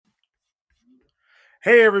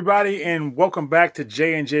Hey everybody, and welcome back to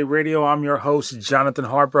J&J Radio. I'm your host, Jonathan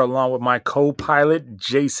Harper, along with my co-pilot,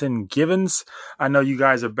 Jason Givens. I know you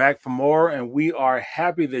guys are back for more, and we are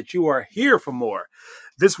happy that you are here for more.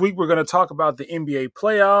 This week, we're going to talk about the NBA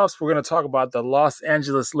playoffs. We're going to talk about the Los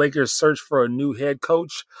Angeles Lakers search for a new head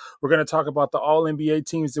coach. We're going to talk about the All-NBA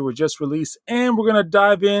teams that were just released, and we're going to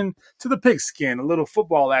dive in to the pigskin, a little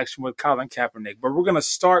football action with Colin Kaepernick. But we're going to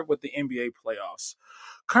start with the NBA playoffs.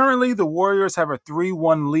 Currently, the Warriors have a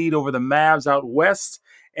 3-1 lead over the Mavs out west.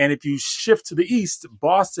 And if you shift to the east,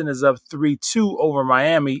 Boston is up 3-2 over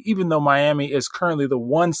Miami, even though Miami is currently the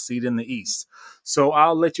 1 seed in the east. So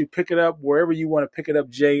I'll let you pick it up wherever you want to pick it up,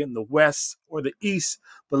 Jay, in the west or the east.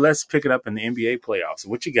 But let's pick it up in the NBA playoffs.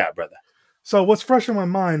 What you got, brother? So what's fresh in my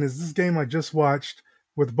mind is this game I just watched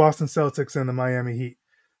with Boston Celtics and the Miami Heat.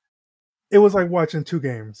 It was like watching two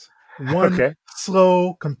games. One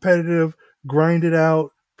slow, competitive, grinded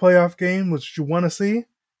out playoff game, which you want to see,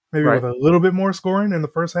 maybe with a little bit more scoring in the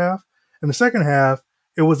first half. In the second half,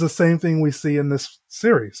 it was the same thing we see in this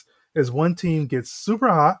series, is one team gets super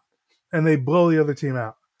hot and they blow the other team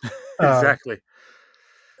out. Exactly.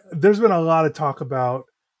 There's been a lot of talk about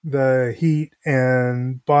the Heat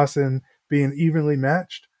and Boston being evenly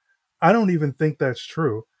matched. I don't even think that's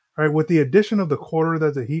true. All right, with the addition of the quarter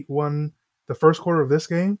that the Heat won, the first quarter of this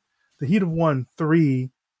game, the Heat have won 3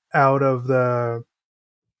 out of the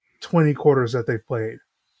 20 quarters that they've played.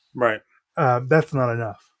 Right. That's not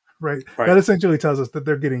enough, right? That essentially tells us that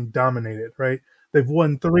they're getting dominated, right? They've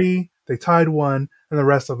won 3, they tied 1, and the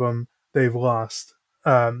rest of them they've lost.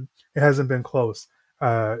 It hasn't been close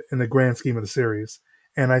in the grand scheme of the series.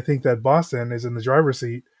 And I think that Boston is in the driver's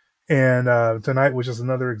seat. And tonight was just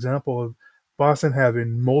another example of Boston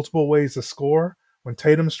having multiple ways to score. When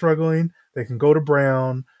Tatum's struggling, they can go to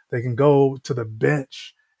Brown, they can go to the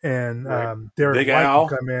bench, and Derek White can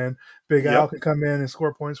come in. Big Al can come in and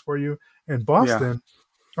score points for you. And Boston,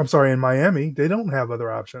 in Miami, they don't have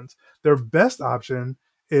other options. Their best option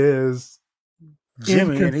is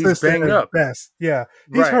Jimmy, and he's banged up. Best. Yeah,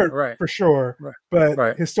 he's hurt for sure,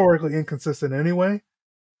 but historically inconsistent anyway.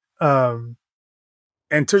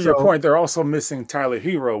 And to your point, they're also missing Tyler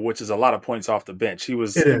Hero, which is a lot of points off the bench. He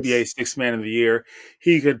was NBA Sixth Man of the Year.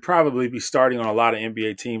 He could probably be starting on a lot of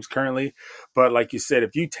NBA teams currently. But like you said,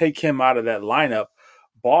 if you take him out of that lineup,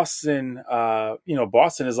 Boston,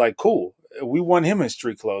 Boston is like, cool. We want him in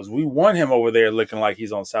street clothes. We want him over there looking like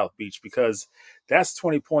he's on South Beach, because that's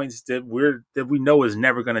 20 points that we know is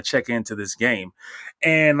never going to check into this game.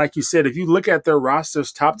 And like you said, if you look at their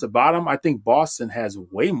rosters top to bottom, I think Boston has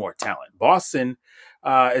way more talent. Boston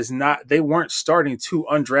they weren't starting 2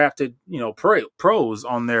 undrafted, pros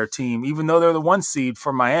on their team, even though they're the 1 seed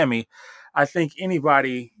for Miami. I think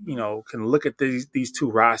anybody, can look at these 2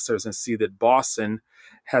 rosters and see that Boston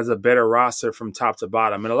has a better roster from top to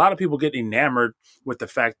bottom. And a lot of people get enamored with the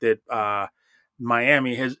fact that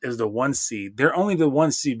Miami is the 1 seed. They're only the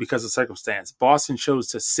 1 seed because of circumstance. Boston chose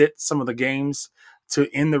to sit some of the games to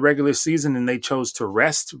end the regular season, and they chose to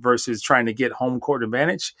rest versus trying to get home court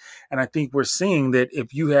advantage. And I think we're seeing that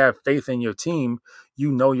if you have faith in your team,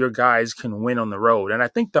 your guys can win on the road. And I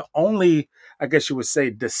think the only, I guess you would say,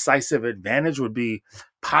 decisive advantage would be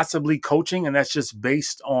possibly coaching, and that's just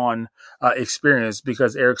based on experience,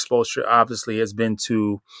 because Eric Spoelstra obviously has been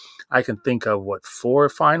to, I can think of 4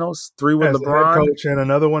 finals, 3 with LeBron, head coach, and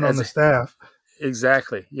another one on the staff.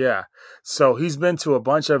 Exactly. Yeah. So he's been to a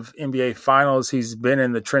bunch of NBA finals. He's been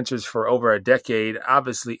in the trenches for over a decade.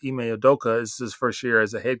 Obviously, Ime Udoka is his first year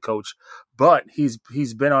as a head coach, but he's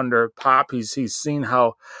been under Pop. He's seen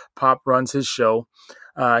how Pop runs his show.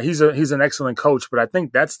 He's an excellent coach, but I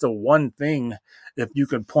think that's the one thing, if you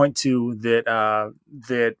can point to,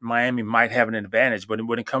 that Miami might have an advantage. But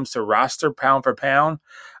when it comes to roster pound for pound,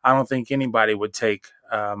 I don't think anybody would take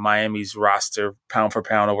Miami's roster pound for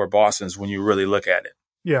pound over Boston's when you really look at it.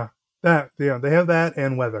 Yeah, they have that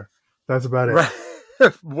and weather. That's about it.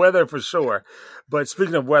 Right. Weather for sure. But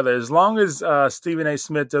speaking of weather, as long as Stephen A.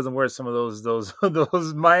 Smith doesn't wear some of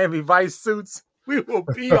those Miami Vice suits, we will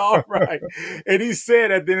be all right. And he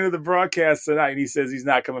said at the end of the broadcast tonight, he says he's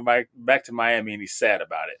not coming back to Miami, and he's sad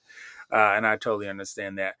about it. And I totally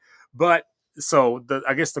understand that. But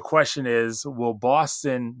I guess the question is, will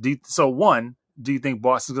Boston do you think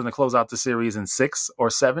Boston's going to close out the series in 6 or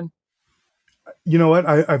 7? You know what?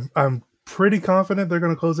 I'm pretty confident they're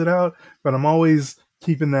going to close it out, but I'm always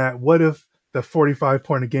keeping that. What if the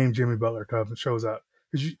 45-point a game Jimmy Butler shows up?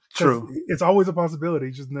 True. It's always a possibility.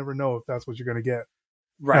 You just never know if that's what you're going to get.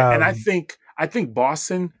 Right. And I think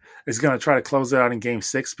Boston is going to try to close it out in Game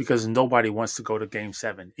 6, because nobody wants to go to Game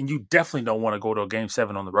 7. And you definitely don't want to go to a Game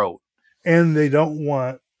 7 on the road. And they don't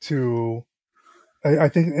want to I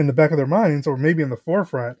think in the back of their minds, or maybe in the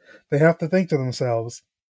forefront, they have to think to themselves,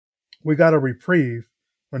 we got a reprieve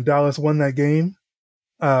when Dallas won that game.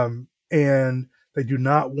 And they do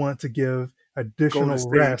not want to give additional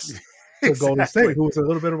rest to Golden State, who is a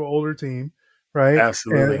little bit of an older team, right?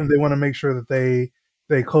 Absolutely. And they want to make sure that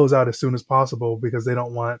they close out as soon as possible because they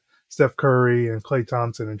don't want Steph Curry and Klay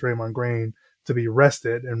Thompson and Draymond Green to be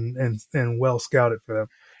rested and well scouted for them.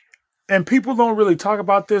 And people don't really talk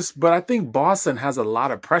about this, but I think Boston has a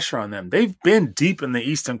lot of pressure on them. They've been deep in the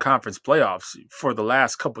Eastern Conference playoffs for the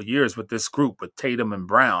last couple of years with this group, with Tatum and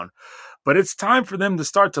Brown. But it's time for them to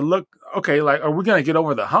start to look, okay, like, are we going to get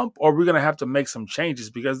over the hump, or are we going to have to make some changes?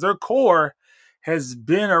 Because their core has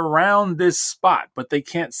been around this spot, but they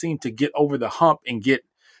can't seem to get over the hump and get,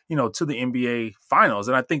 to the NBA finals.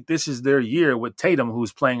 And I think this is their year with Tatum,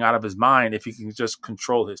 who's playing out of his mind. If he can just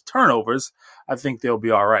control his turnovers, I think they'll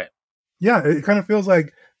be all right. Yeah, it kind of feels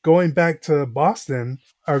like going back to Boston,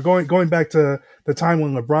 or going back to the time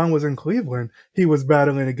when LeBron was in Cleveland, he was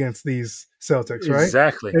battling against these Celtics, right?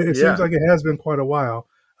 Exactly. It seems like it has been quite a while.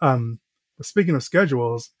 Speaking of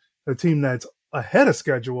schedules, the team that's ahead of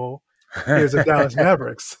schedule is the Dallas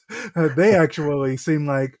Mavericks. They actually seem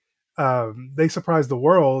like they surprised the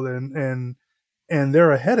world, and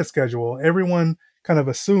they're ahead of schedule. Everyone kind of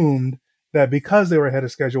assumed that because they were ahead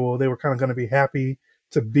of schedule, they were kind of going to be happy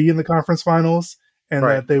to be in the conference finals, and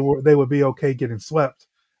that they would be okay getting swept.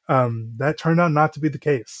 That turned out not to be the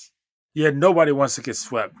case. Yeah, nobody wants to get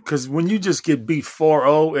swept, because when you just get beat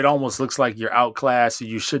 4-0, it almost looks like you're outclassed and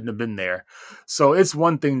you shouldn't have been there. So it's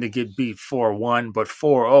one thing to get beat 4-1, but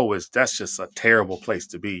 4-0 that's just a terrible place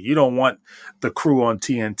to be. You don't want the crew on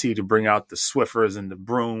TNT to bring out the Swiffers and the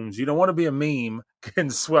brooms. You don't want to be a meme getting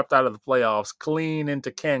swept out of the playoffs clean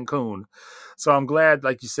into Cancun. So I'm glad,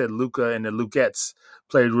 like you said, Luka and the Lukettes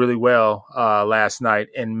played really well last night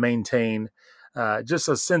and maintained just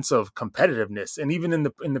a sense of competitiveness. And even in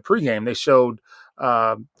the pregame, they showed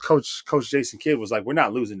Coach Jason Kidd was like, "We're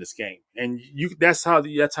not losing this game," and that's how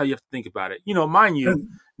you have to think about it. Mind you,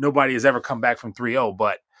 nobody has ever come back from 3-0,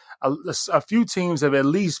 but a few teams have at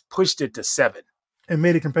least pushed it to 7 and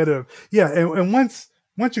made it competitive. Yeah, and once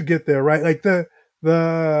you get there, right? Like the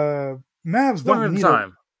Mavs don't need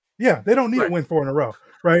time. They don't need to win 4 in a row,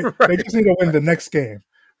 right? They just need to win the next game.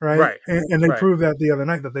 Right. And they proved that the other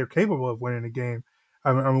night that they're capable of winning a game.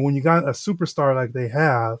 I mean, when you got a superstar like they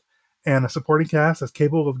have and a supporting cast that's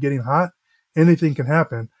capable of getting hot, anything can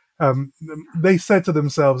happen. They said to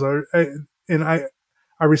themselves, and I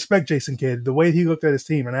respect Jason Kidd, the way he looked at his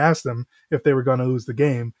team and asked them if they were going to lose the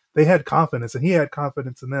game. They had confidence, and he had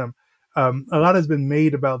confidence in them. A lot has been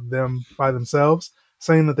made about them by themselves,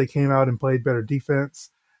 saying that they came out and played better defense.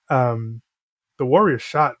 The Warriors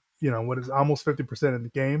shot, what is almost 50% in the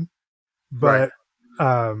game, but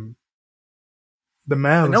the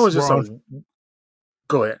Mavs. And that was just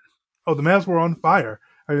Go ahead. Oh, the Mavs were on fire.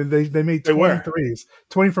 I mean, they made 20 threes,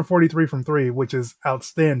 20 for 43 from 3, which is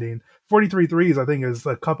outstanding. 43 threes, I think, is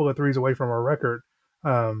a couple of threes away from our record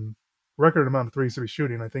amount of threes to be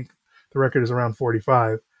shooting. I think the record is around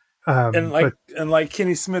 45. And like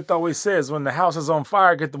Kenny Smith always says, when the house is on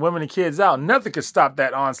fire, get the women and kids out. Nothing could stop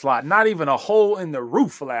that onslaught. Not even a hole in the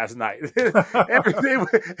roof last night.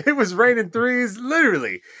 It was raining threes,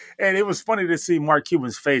 literally. And it was funny to see Mark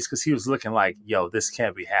Cuban's face, because he was looking like, "Yo, this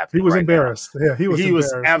can't be happening." He was embarrassed. Now. Yeah, he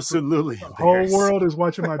was absolutely embarrassed. The whole world is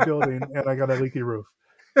watching my building, and I got a leaky roof.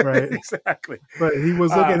 Right, exactly. But he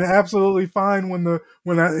was looking absolutely fine when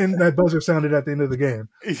that buzzer sounded at the end of the game.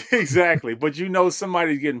 Exactly, but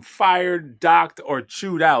somebody's getting fired, docked, or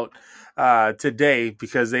chewed out today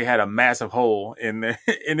because they had a massive hole in there,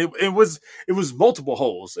 and it was multiple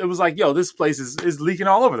holes. It was like, "Yo, this place is leaking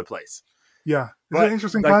all over the place." Yeah, it's an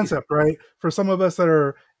interesting concept, right? For some of us that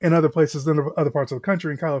are in other places than other parts of the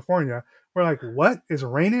country, in California, we're like, "What is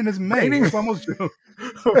raining? It's May. It's almost June.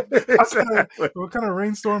 Exactly. What kind of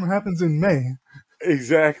rainstorm happens in May?"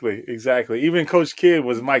 Exactly. Even Coach Kidd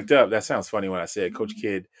was mic'd up. That sounds funny when I said Coach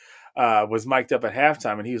Kidd was mic'd up at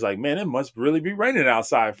halftime, and he was like, "Man, it must really be raining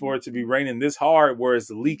outside for it to be raining this hard, where it's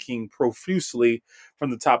leaking profusely from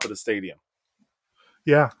the top of the stadium."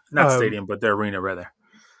 Yeah, not stadium, but the arena rather.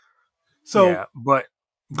 So, yeah, but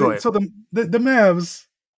go ahead. So the Mavs,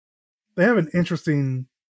 they have an interesting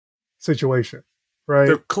situation, right?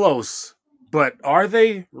 They're close, but are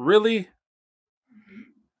they really?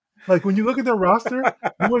 Like, when you look at their roster,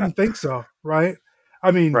 you wouldn't think so, right?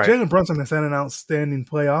 I mean, Jalen Brunson has had an outstanding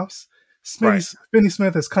playoffs. Finney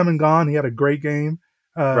Smith has come and gone. He had a great game,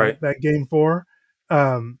 that game 4.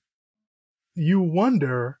 You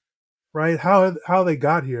wonder, right, how they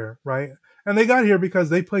got here, right? And they got here because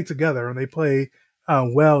they play together and they play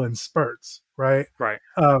well in spurts, right? Right.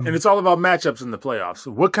 And it's all about matchups in the playoffs.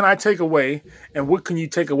 What can I take away, and what can you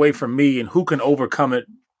take away from me, and who can overcome it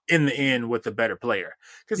in the end with the better player?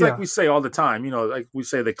 Because like we say all the time, like we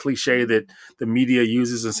say the cliche that the media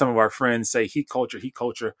uses, and some of our friends say heat culture.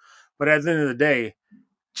 But at the end of the day,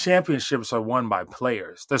 championships are won by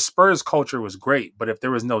players. The Spurs culture was great, but if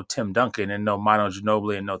there was no Tim Duncan and no Manu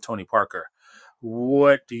Ginobili and no Tony Parker,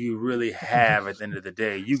 what do you really have at the end of the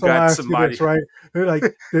day? You got somebody, this, right?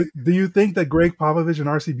 Like, do you think that Greg Popovich and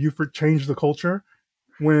R.C. Buford changed the culture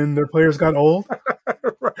when their players got old?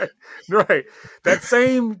 right. That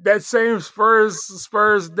same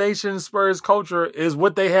Spurs Nation, Spurs culture is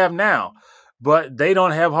what they have now. But they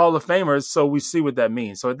don't have Hall of Famers, so we see what that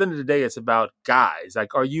means. So at the end of the day, it's about guys.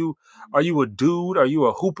 Like, are you a dude? Are you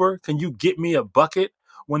a hooper? Can you get me a bucket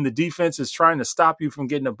when the defense is trying to stop you from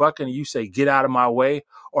getting a bucket and you say, get out of my way,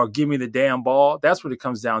 or give me the damn ball? That's what it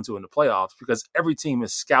comes down to in the playoffs, because every team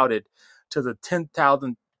is scouted to the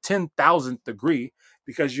 10,000th degree,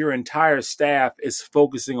 because your entire staff is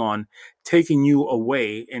focusing on taking you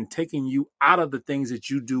away and taking you out of the things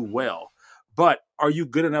that you do well. But are you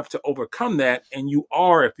good enough to overcome that? And you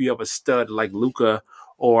are if you have a stud like Luka,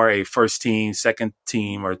 or a first team, second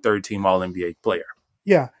team, or third team All-NBA player.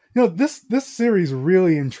 Yeah. This series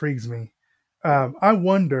really intrigues me. I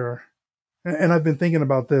wonder, and I've been thinking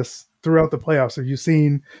about this throughout the playoffs. Have you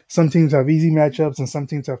seen some teams have easy matchups and some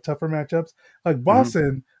teams have tougher matchups? Like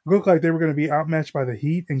Boston looked like they were going to be outmatched by the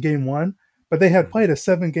Heat in game 1, but they had played a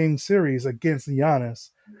 7-game series against Giannis,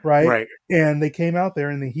 right? And they came out there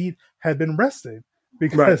and the Heat had been rested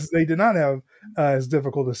because they did not have as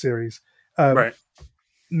difficult a series.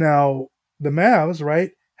 Now, the Mavs,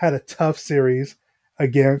 right, had a tough series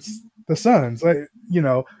against the Suns. Like,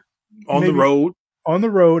 on the road. On the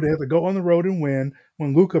road, they had to go on the road and win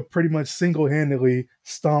when Luka pretty much single-handedly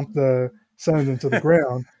stomped the Suns into the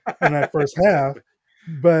ground in that first half.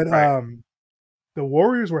 But the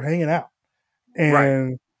Warriors were hanging out,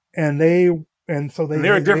 and they're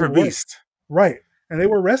a different beast, right? And they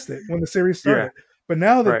were rested when the series started. But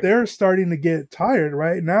now that they're starting to get tired,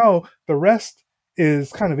 right now the rest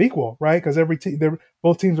is kind of equal, right? Because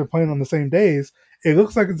both teams are playing on the same days. It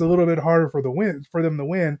looks like it's a little bit harder for them to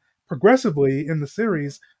win progressively in the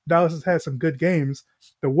series. Dallas has had some good games.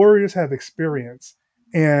 The Warriors have experience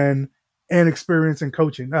and experience in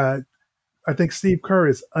coaching. I think Steve Kerr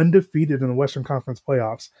is undefeated in the Western Conference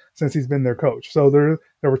playoffs since he's been their coach. So there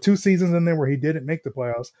were 2 seasons in there where he didn't make the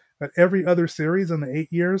playoffs, but every other series in the 8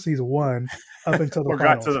 years he's won up until the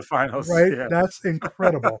finals. Got to the finals, right? Yeah. That's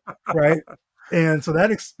incredible, right? And so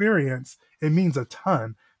that experience, it means a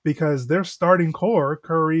ton, because their starting core,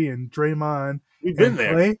 Curry and Draymond,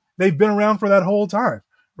 Clay, they've been around for that whole time,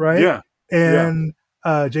 right? Yeah. And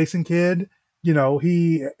Jason Kidd,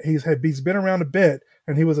 he's been around a bit,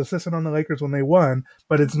 and he was assistant on the Lakers when they won,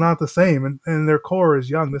 but it's not the same. And their core is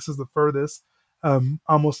young. This is the furthest.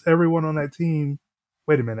 Almost everyone on that team.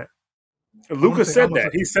 Wait a minute. Luka said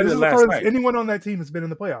that. He said it last night. Anyone on that team has been in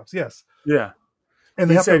the playoffs. Yes. Yeah. And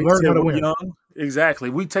they have to learn how to win. Young. Exactly.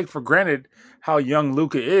 We take for granted how young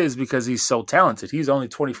Luka is because he's so talented. He's only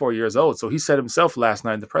 24 years old. So he said himself last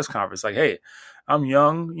night in the press conference, like, hey, I'm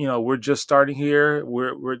young. We're just starting here.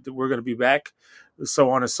 We're going to be back, so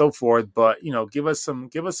on and so forth. But, give us some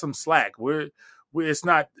slack. It's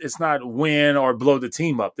not win or blow the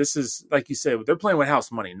team up. This is, like you said, they're playing with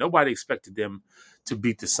house money. Nobody expected them to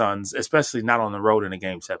beat the Suns, especially not on the road in a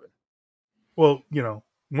Game 7. Well,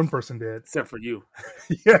 one person did. Except for you.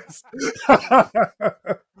 Yes.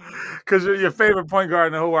 Because your favorite point guard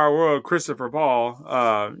in the whole wide world, Christopher Paul,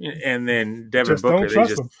 and then Devin Booker. Don't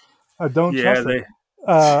trust them. I don't trust them.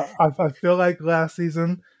 I feel like last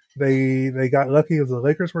season they got lucky as the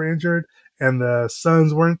Lakers were injured and the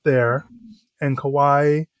Suns weren't there, and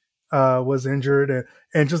Kawhi was injured,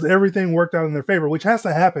 and just everything worked out in their favor, which has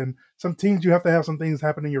to happen. Some teams, you have to have some things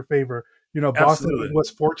happen in your favor. Boston was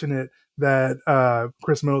fortunate that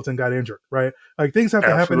Chris Middleton got injured, right? Like, things have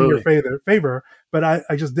to happen in your favor. But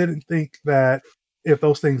I just didn't think that if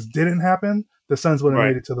those things didn't happen, the Suns would have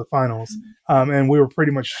made it to the finals. And we were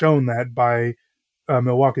pretty much shown that by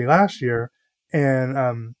Milwaukee last year,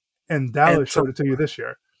 and Dallas showed it to you this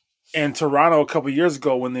year. And Toronto a couple of years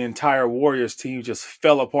ago, when the entire Warriors team just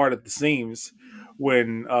fell apart at the seams,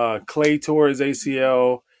 when Clay tore his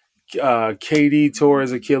ACL, KD tore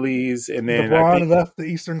his Achilles, and then LeBron left the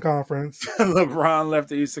Eastern Conference.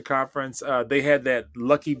 They had that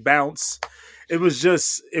lucky bounce. It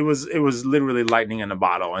was literally lightning in a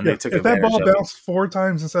bottle, and they took advantage of it. If that ball bounced 4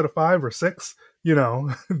 times instead of 5 or 6,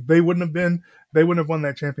 they wouldn't have won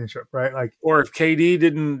that championship, right? Like, or if KD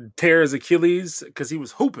didn't tear his Achilles because he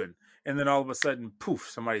was hooping, and then all of a sudden, poof,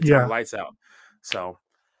 somebody turned the Yeah. lights out. So,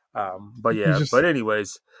 but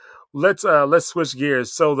anyways, let's switch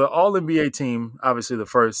gears. So the All NBA team, obviously the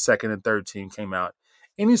first, second, and third team came out.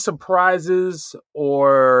 Any surprises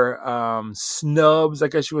or snubs, I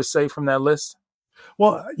guess you would say, from that list?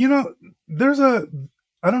 Well, I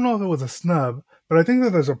don't know if it was a snub, but I think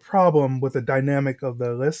that there's a problem with the dynamic of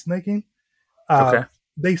the list making. Okay.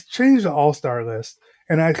 They changed the All Star list,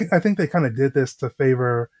 and I think they kind of did this to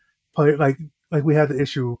favor play like we had the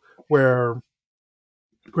issue where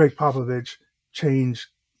Greg Popovich changed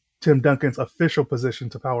Tim Duncan's official position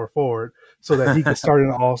to power forward so that he could start in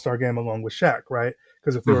the All Star game along with Shaq, right?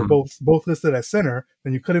 Because if they were both listed as center,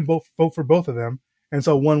 then you couldn't vote for both of them, and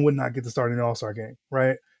so one would not get to start in the All Star game,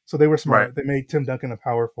 right? So they were smart. Right. They made Tim Duncan a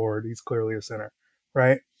power forward. He's clearly a center,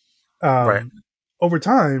 right? Right. Over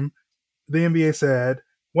time, the NBA said,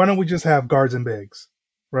 "Why don't we just have guards and bigs?"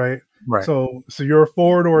 Right? Right. So you're a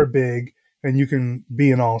forward or a big, and you can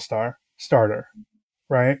be an all-star starter,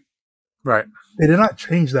 right? Right. They did not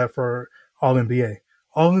change that for All NBA.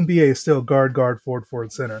 All NBA is still guard,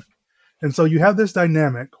 forward, center, and so you have this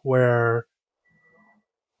dynamic where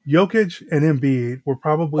Jokic and Embiid were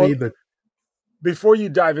probably the. Before you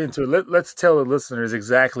dive into it, let's tell the listeners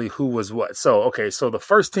exactly who was what. So, okay, so the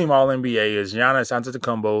first team All NBA is Giannis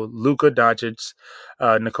Antetokounmpo, Luka Doncic,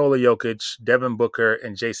 Nikola Jokic, Devin Booker,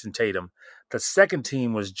 and Jason Tatum. The second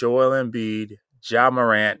team was Joel Embiid, Ja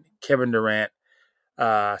Morant, Kevin Durant,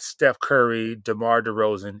 Steph Curry, DeMar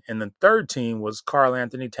DeRozan, and the third team was Karl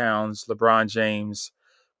Anthony Towns, LeBron James,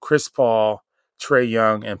 Chris Paul, Trae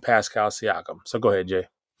Young, and Pascal Siakam. So go ahead, Jay.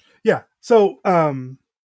 Yeah. So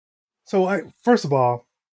first of all,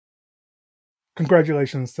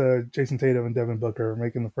 congratulations to Jason Tatum and Devin Booker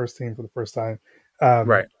making the first team for the first time.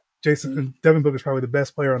 Right. Devin Booker is probably the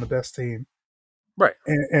best player on the best team. Right.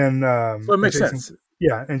 And so it makes sense.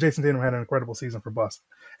 Yeah, and Jason Tatum had an incredible season for Boston.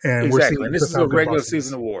 And exactly. And this is a regular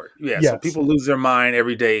season award. Yeah. Yes. So people lose their mind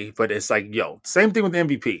every day, but it's like, same thing with the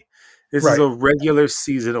MVP. This is a regular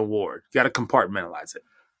season award. You got to compartmentalize it.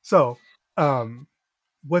 So,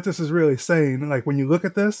 what this is really saying, like when you look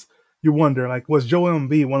at this, you wonder, like, was Joel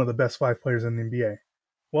Embiid one of the best 5 players in the NBA?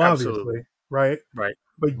 Well, obviously, right? Right.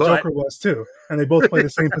 But Joker was too, and they both play the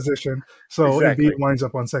same position. So Embiid winds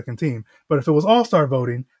up on second team. But if it was all-star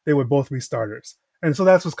voting, they would both be starters. And so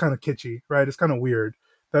that's what's kind of kitschy, right? It's kind of weird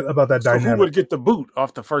about that dynamic. Who would get the boot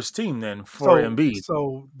off the first team then for Embiid?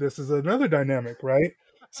 So this is another dynamic, right?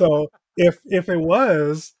 So if it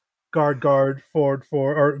was guard, forward,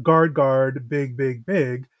 or guard,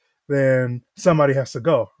 big, then somebody has to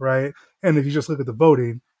go, right? And if you just look at the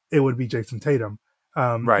voting, it would be Jason Tatum.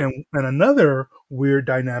 Right. And another weird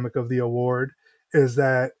dynamic of the award is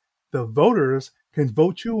that the voters can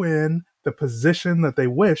vote you in the position that they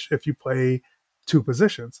wish if you play 2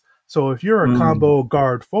 positions. So if you're a combo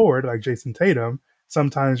guard forward like Jason Tatum,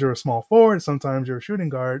 sometimes you're a small forward, sometimes you're a shooting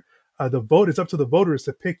guard. It's up to the voters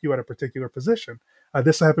to pick you at a particular position.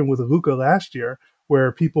 This happened with Luka last year,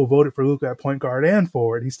 where people voted for Luka at point guard and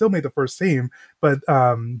forward. He still made the first team, but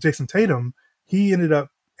Jason Tatum, he ended up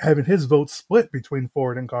having his vote split between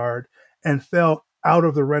forward and guard and fell out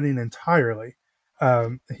of the running entirely.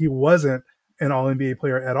 He wasn't an All-NBA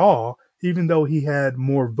player at all, even though he had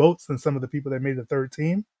more votes than some of the people that made the third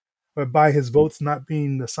team. But by his votes not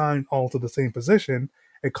being assigned all to the same position,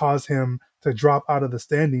 it caused him to drop out of the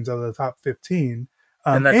standings of the top 15.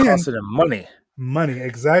 And that costed him money. Money,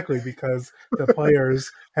 exactly, because the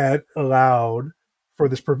players had allowed for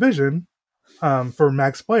this provision for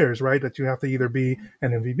max players, right? That you have to either be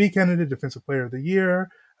an MVP candidate, Defensive Player of the Year,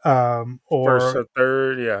 or first or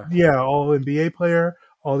third, All NBA player,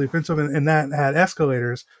 all defensive, and that had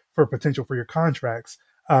escalators for potential for your contracts.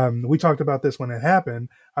 We talked about this when it happened.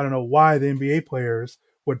 I don't know why the NBA players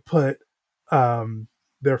would put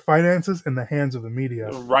their finances in the hands of the media.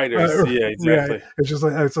 Writers, exactly. Yeah, it's just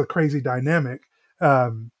it's a crazy dynamic.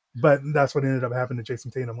 But that's what ended up happening to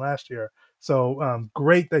Jason Tatum last year. So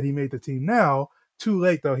great that he made the team now. Too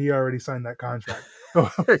late though; he already signed that contract.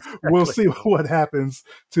 So we'll see what happens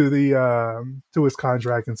to his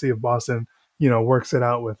contract and see if Boston, works it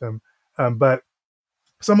out with him. But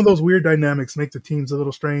some of those weird dynamics make the teams a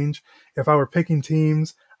little strange. If I were picking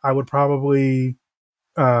teams, I would probably,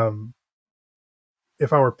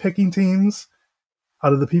 if I were picking teams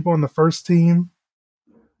out of the people on the first team,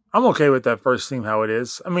 I'm okay with that first team how it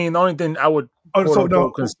is. I mean, the only thing I would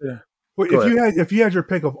consider. If you had your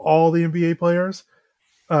pick of all the NBA players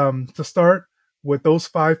to start, would those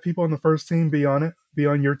 5 people on the first team be on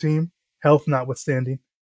your team, health notwithstanding?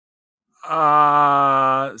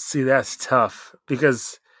 See, that's tough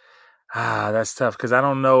because I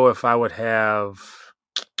don't know if I would have.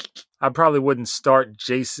 I probably wouldn't start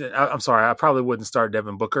Jason. I'm sorry, I probably wouldn't start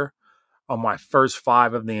Devin Booker on my first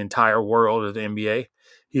 5 of the entire world of the NBA.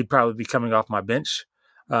 He'd probably be coming off my bench.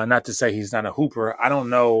 Not to say he's not a hooper. I don't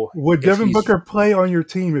know. Would Devin Booker play on your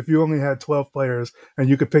team if you only had 12 players and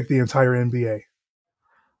you could pick the entire NBA?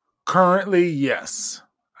 Currently, yes.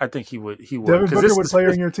 I think he would. Devin Booker would play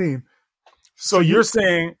on your team. So you're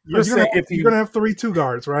saying you're going to have 3 2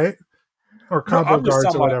 guards, right? Or combo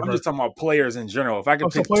guards or whatever. I'm just talking about players in general. If I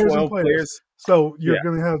could pick 12 players. So you're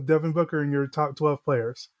going to have Devin Booker in your top 12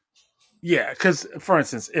 players. Yeah, because, for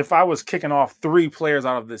instance, if I was kicking off 3 players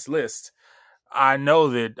out of this list, I know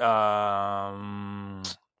that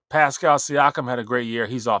Pascal Siakam had a great year.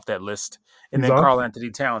 He's off that list. And then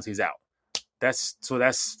Karl-Anthony Towns, he's out. So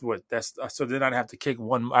then I'd have to kick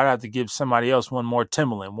one. I'd have to give somebody else one more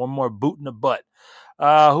Timberland, one more boot in the butt.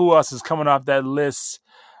 Who else is coming off that list?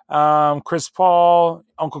 Chris Paul,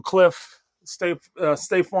 Uncle Cliff, State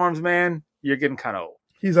Farm's man. You're getting kind of old.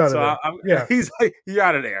 He's out of there. He's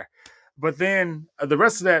out of there. But then the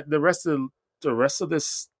rest of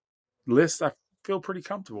this list, I feel pretty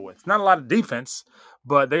comfortable with. Not a lot of defense,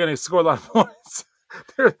 but they're going to score a lot of points.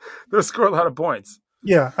 They'll score a lot of points.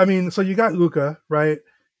 Yeah, I meyouso you got Luka, right?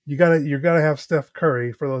 You gotta have Steph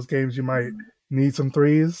Curry for those games you might need some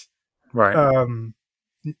threes, right?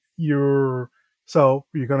 You're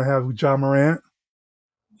gonna have Ja Morant.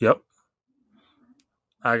 Yep.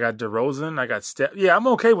 I got DeRozan. I got Steph. Yeah, I'm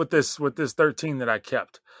okay with this 13 that I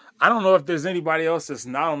kept. I don't know if there's anybody else that's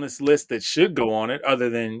not on this list that should go on it, other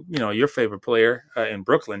than your favorite player in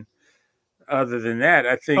Brooklyn. Other than that,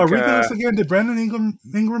 I think. Read the list again. Did Brandon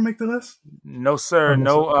Ingram make the list? No, sir.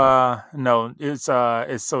 No. It's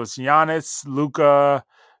Giannis, Luka,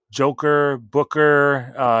 Joker,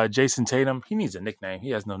 Booker, Jason Tatum. He needs a nickname. He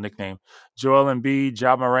has no nickname. Joel Embiid,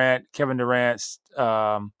 Ja Morant, Kevin Durant.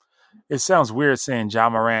 It sounds weird saying Ja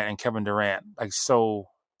Morant and Kevin Durant like so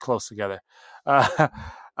close together.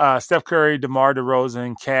 Steph Curry, DeMar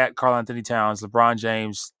DeRozan, Kat, Karl-Anthony Towns, LeBron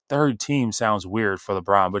James. Third team sounds weird for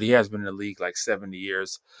LeBron, but he has been in the league like 70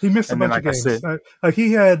 years. He missed a bunch of games.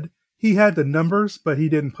 He had the numbers, but he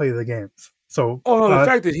didn't play the games. So, the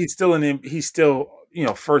fact that he's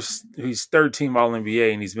third team All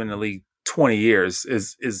NBA and he's been in the league 20 years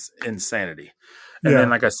is insanity. And then,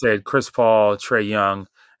 like I said, Chris Paul, Trae Young,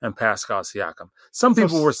 and Pascal Siakam. Some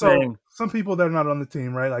people were saying some people that are not on the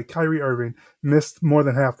team, right? Like Kyrie Irving missed more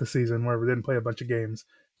than half the season, where we didn't play a bunch of games.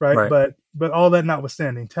 Right. But all that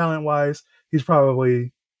notwithstanding, talent wise, he's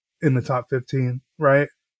probably in the top 15, right?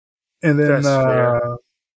 And then,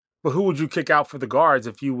 but who would you kick out for the guards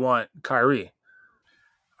if you want Kyrie?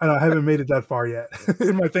 I haven't made it that far yet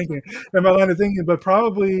in my line of thinking, but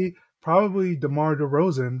probably DeMar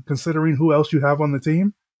DeRozan, considering who else you have on the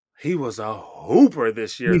team. He was a hooper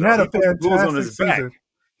this year. He had a fantastic season.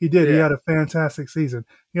 He did. Yeah. He had a fantastic season.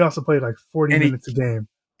 He also played like 40 minutes a game,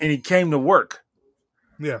 and he came to work.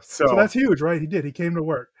 Yeah, so that's huge, right? He did. He came to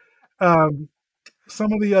work. Some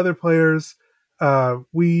of the other players, Pascal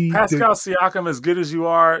Siakam, as good as you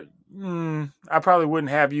are, I probably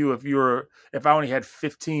wouldn't have you if I only had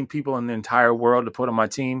 15 people in the entire world to put on my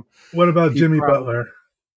team. What about Jimmy Butler?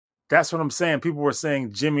 That's what I'm saying. People were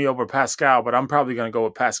saying Jimmy over Pascal, but I'm probably going to go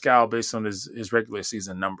with Pascal based on his regular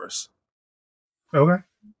season numbers. Okay.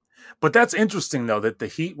 But that's interesting, though, that the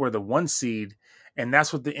Heat were the 1 seed. And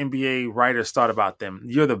that's what the NBA writers thought about them.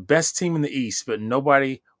 You're the best team in the East, but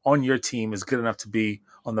nobody on your team is good enough to be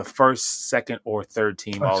on the first, second, or third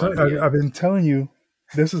team. I've been telling you,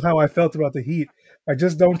 this is how I felt about the Heat. I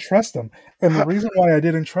just don't trust them. And the reason why I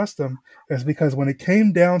didn't trust them is because when it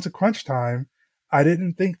came down to crunch time, I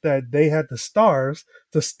didn't think that they had the stars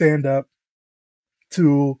to stand up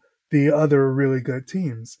to the other really good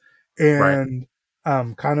teams. And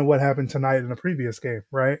kind of what happened tonight in the previous game,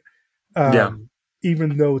 right?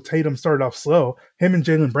 Even though Tatum started off slow, him and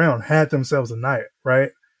Jaylen Brown had themselves a night,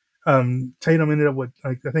 right? Tatum ended up with,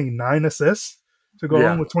 I think, 9 assists to go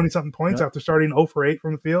on with 20-something points after starting 0 for 8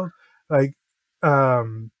 from the field.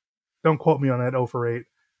 Don't quote me on that 0 for 8.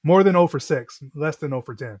 More than 0 for 6, less than 0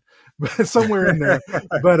 for 10. But somewhere in there.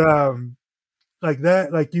 But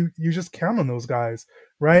you just count on those guys,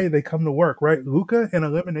 right? They come to work, right? Luka in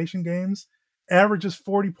elimination games averages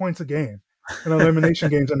 40 points a game. In elimination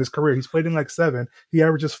games in his career. He's played in like 7. He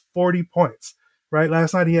averages 40 points, right?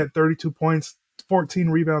 Last night he had 32 points, 14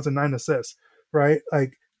 rebounds, and 9 assists, right?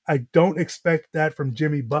 Like, I don't expect that from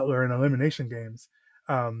Jimmy Butler in elimination games.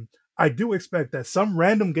 I do expect that some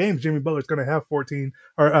random games Jimmy Butler's going to have 14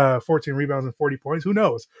 rebounds and 40 points. Who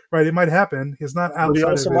knows, right? It might happen. It's not outside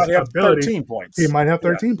of his ability. 13 points. He might have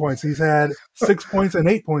 13 points. He's had 6 points and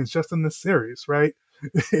 8 points just in this series, right?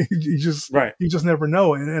 You just never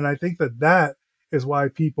know. And I think that is why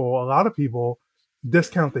a lot of people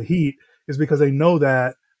discount the Heat, is because they know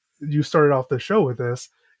that you started off the show with this,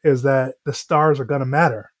 is that the stars are going to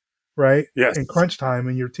matter, right? Yes. In crunch time,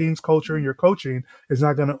 and your team's culture and your coaching is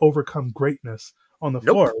not going to overcome greatness on the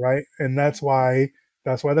floor, right? And that's why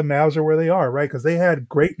the Mavs are where they are, right? Because they had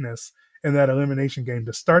greatness in that elimination game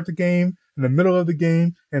to start the game, in the middle of the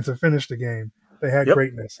game, and to finish the game. They had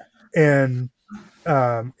greatness, and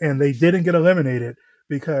they didn't get eliminated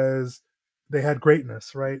because they had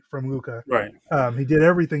greatness, right, from Luka. Right. He did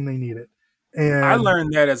everything they needed. And I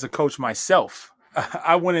learned that as a coach myself.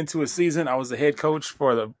 I went into a season. I was the head coach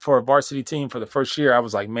for a varsity team for the first year. I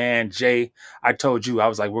was like, man, Jay, I told you, I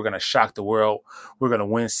was like, we're going to shock the world. We're going to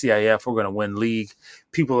win CIF. We're going to win league.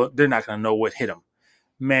 People, they're not going to know what hit them.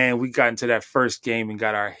 Man, we got into that first game and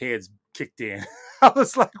got our heads kicked in. I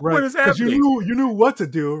was like, what is happening? You knew what to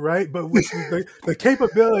do, right? But with the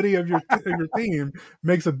capability of your team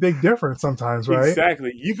makes a big difference sometimes, right?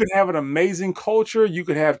 Exactly. You could have an amazing culture. You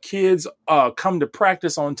could have kids come to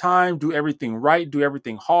practice on time, do everything right, do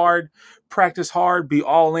everything hard, practice hard, be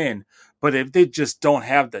all in. But if they just don't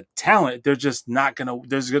have the talent, they're just not going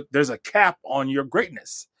to – there's a cap on your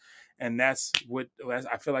greatness. And that's what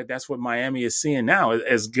I feel like that's what Miami is seeing now.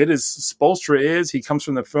 As good as Spoelstra is, he comes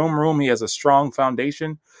from the film room. He has a strong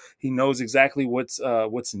foundation. He knows exactly what's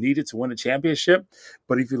needed to win a championship.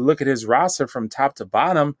 But if you look at his roster from top to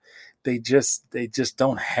bottom, they just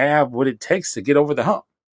don't have what it takes to get over the hump.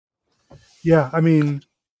 Yeah, I mean,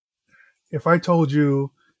 if I told you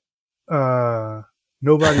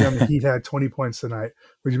nobody on the Heat had 20 points tonight,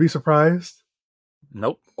 would you be surprised?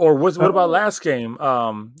 Nope. Or what about last game?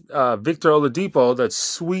 Victor Oladipo, that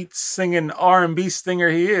sweet singing R&B singer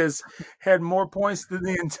he is, had more points than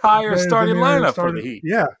the entire starting lineup for the Heat.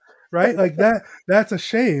 Yeah, right? Like that's a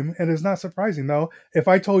shame, and it's not surprising, though. If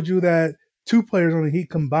I told you that two players on the Heat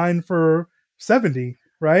combined for 70,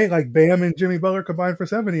 right? Like Bam and Jimmy Butler combined for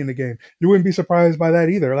 70 in the game, you wouldn't be surprised by that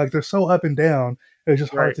either. Like they're so up and down, it's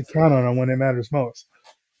just hard to count on them when it matters most.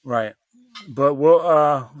 Right. But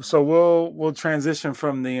we'll transition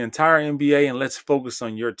from the entire NBA and let's focus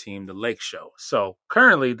on your team, the Lake Show. So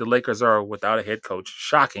currently the Lakers are without a head coach.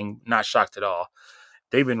 Shocking, not shocked at all.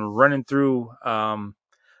 They've been running through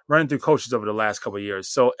coaches over the last couple of years.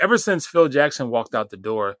 So ever since Phil Jackson walked out the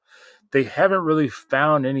door, they haven't really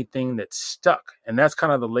found anything that stuck. And that's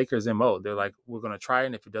kind of the Lakers' MO. They're like, we're going to try it,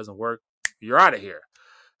 and if it doesn't work, you're out of here.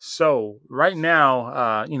 So right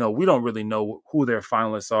now, we don't really know who their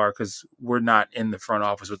finalists are because we're not in the front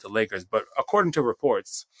office with the Lakers. But according to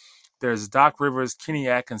reports, there's Doc Rivers, Kenny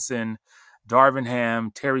Atkinson, Darvin Ham,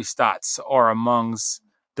 Terry Stotts are among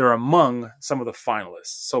some of the finalists.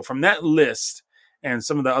 So from that list and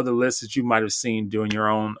some of the other lists that you might have seen doing your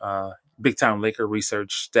own big-time Laker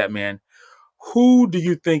research, Statman, who do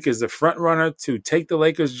you think is the front runner to take the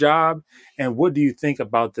Lakers job? And what do you think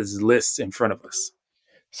about this list in front of us?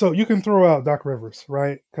 So you can throw out Doc Rivers,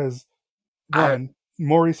 right? Because one,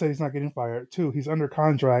 Morey said he's not getting fired. Two, he's under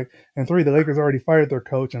contract. And three, the Lakers already fired their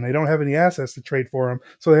coach and they don't have any assets to trade for him.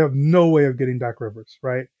 So they have no way of getting Doc Rivers,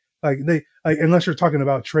 right? Unless you're talking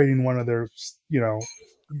about trading one of their,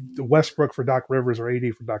 Westbrook for Doc Rivers or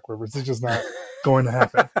AD for Doc Rivers. It's just not going to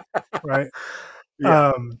happen, right?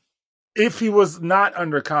 Yeah. If he was not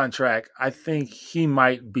under contract, I think he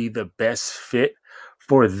might be the best fit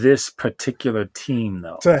for this particular team,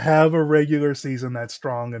 though. To have a regular season that's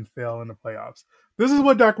strong and fail in the playoffs. This is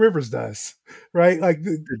what Doc Rivers does, right? Like,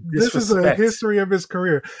 this is a history of his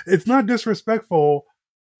career. It's not disrespectful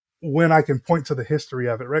when I can point to the history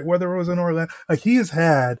of it, right? Whether it was in Orlando. Like, he has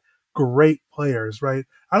had great players, right?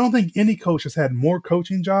 I don't think any coach has had more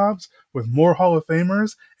coaching jobs with more Hall of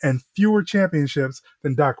Famers and fewer championships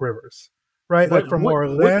than Doc Rivers, right? From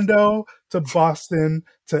Orlando to Boston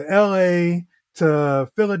to LA to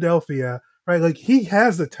Philadelphia, right? Like, he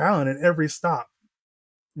has the talent at every stop.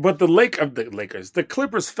 But the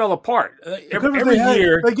Clippers fell apart. Every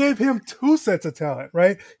year. They gave him 2 sets of talent,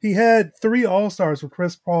 right? He had 3 All-Stars with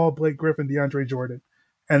Chris Paul, Blake Griffin, DeAndre Jordan,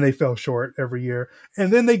 and they fell short every year.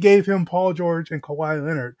 And then they gave him Paul George and Kawhi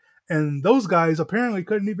Leonard, and those guys apparently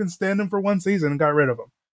couldn't even stand him for one season and got rid of him.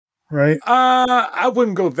 Right? I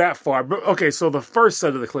wouldn't go that far. But okay, so the first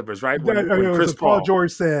set of the Clippers, right? When Chris Paul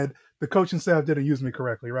George said the coaching staff didn't use me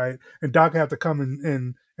correctly, right? And Doc had to come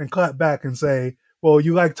in and clap back and say, well,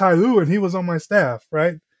 you like Ty Lue and he was on my staff,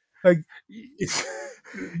 right? Like,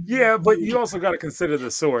 Yeah, but you also got to consider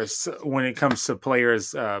the source when it comes to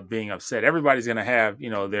players being upset. Everybody's going to have,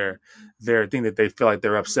 their thing that they feel like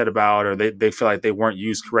they're upset about, or they feel like they weren't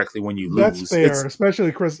used correctly when you That's lose. fair,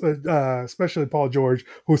 especially Paul George,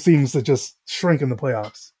 who seems to just shrink in the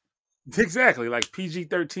playoffs. Exactly, like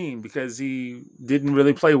PG-13, because he didn't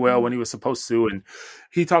really play well when he was supposed to, and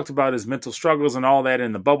he talked about his mental struggles and all that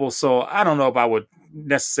in the bubble. So I don't know if I would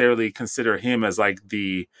necessarily consider him as like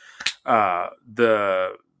the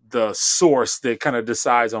the source that kind of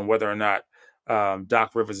decides on whether or not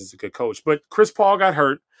Doc Rivers is a good coach. But Chris Paul got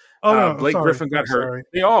hurt. Oh no, Blake sorry. Griffin got I'm hurt. sorry.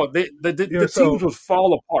 The teams would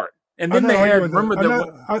fall apart. And then they had remember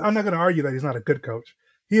that I'm not going to argue that he's not a good coach.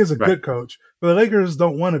 He is a right. good coach, but the Lakers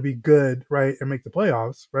don't want to be good, right, and make the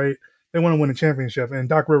playoffs, right? They want to win a championship, and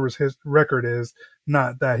Doc Rivers, his record is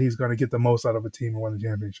not that he's going to get the most out of a team and win the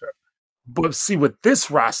championship. But see, with this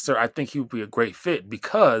roster, I think he would be a great fit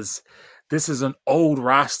because this is an old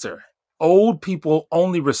roster. Old people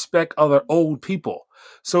only respect other old people.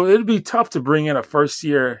 So it'd be tough to bring in a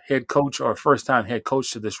first-year head coach or a first-time head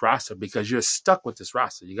coach to this roster because you're stuck with this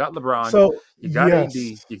roster. You got LeBron, you got AD,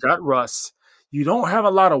 you got Russ. You don't have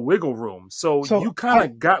a lot of wiggle room. So you kind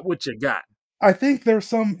of got what you got. I think there's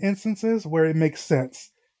some instances where it makes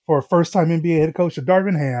sense for a first-time NBA head coach,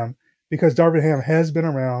 Darvin Ham, because Darvin Ham has been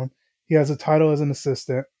around. He has a title as an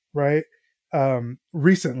assistant, right?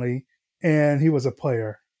 Recently, and he was a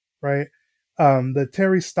player, right? The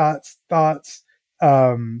Terry Stotts thoughts.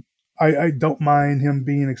 I don't mind him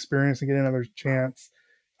being experienced and getting another chance.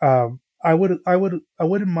 I wouldn't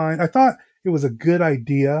mind. I thought it was a good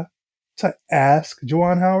idea to ask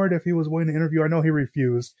Juwan Howard if he was willing to interview. I know he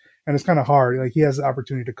refused, and it's kind of hard. Like, he has the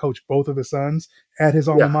opportunity to coach both of his sons at his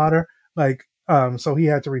alma mater. So he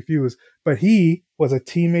had to refuse. But he was a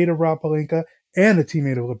teammate of Rob Pelinka and a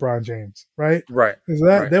teammate of LeBron James, right? Right.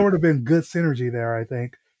 So there would have been good synergy there, I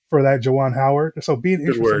think, for that Juwan Howard. So being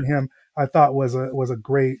interested in him, I thought was a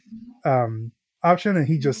great option, and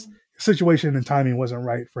he just situation and timing wasn't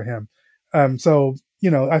right for him. So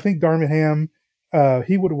I think Darvin Ham,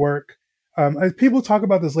 he would work. People talk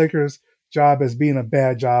about this Lakers job as being a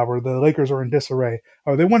bad job, or the Lakers are in disarray.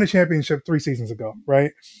 Oh, they won a championship 3 seasons ago,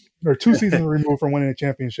 right? Or 2 seasons removed from winning a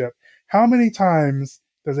championship. How many times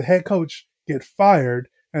does a head coach get fired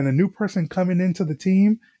and the new person coming into the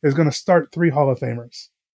team is going to start 3 Hall of Famers?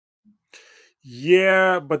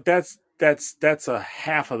 Yeah, but that's a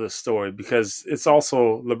half of the story, because it's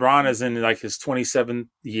also LeBron is in like his 27th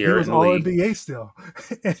year. He was all NBA still.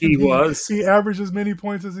 He averaged as many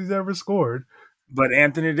points as he's ever scored. But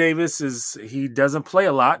Anthony Davis he doesn't play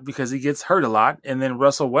a lot because he gets hurt a lot. And then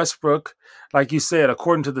Russell Westbrook, like you said,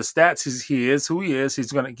 according to the stats, he is who he is.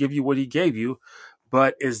 He's going to give you what he gave you.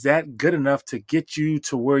 But is that good enough to get you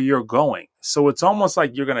to where you're going? So it's almost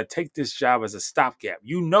like you're going to take this job as a stopgap.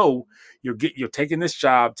 You're taking this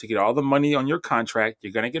job to get all the money on your contract.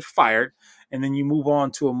 You're going to get fired, and then you move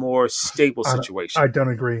on to a more stable situation. I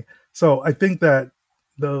don't agree. So I think that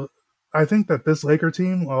this Laker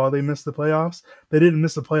team, while they missed the playoffs, they didn't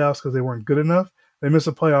miss the playoffs because they weren't good enough. They missed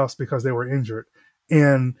the playoffs because they were injured,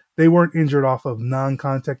 and they weren't injured off of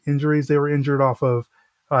non-contact injuries. They were injured off of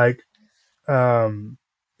AD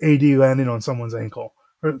landing on someone's ankle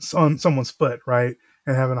or on someone's foot, right,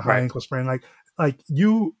 and having a high ankle sprain.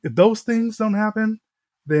 If those things don't happen,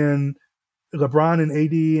 then LeBron and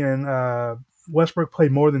AD and Westbrook play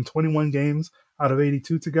more than 21 games out of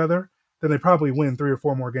 82 together, then they probably win 3 or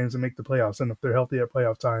 4 more games and make the playoffs. And if they're healthy at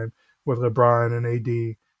playoff time with LeBron and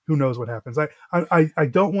AD, who knows what happens? I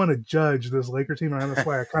don't want to judge this Laker team, and that's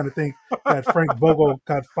why I kind of think that Frank Vogel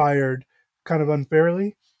got fired kind of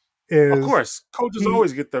unfairly. Of course, coaches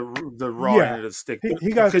always get the raw end of the stick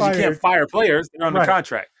because you can't fire players; they're under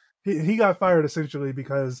contract. He got fired essentially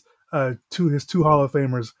because his 2 Hall of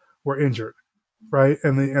Famers were injured, right?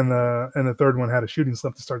 And the third one had a shooting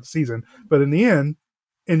slip to start the season, but in the end,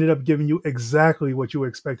 ended up giving you exactly what you would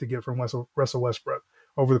expect to get from Russell Westbrook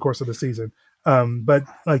over the course of the season.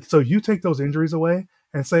 So you take those injuries away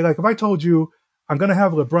and say, if I told you I'm going to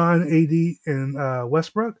have LeBron, AD, and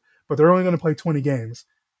Westbrook, but they're only going to play 20 games.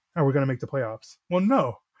 And we're going to make the playoffs. Well,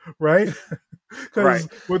 no, right? Because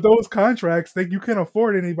with those contracts, you can't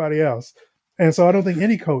afford anybody else. And so I don't think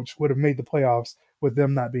any coach would have made the playoffs with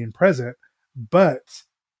them not being present. But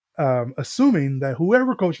assuming that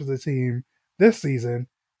whoever coaches the team this season,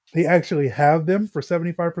 they actually have them for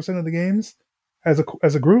 75% of the games as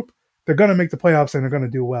a group, they're going to make the playoffs and they're going to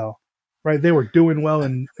do well, right? They were doing well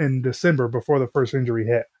in December before the first injury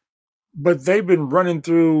hit. But they've been running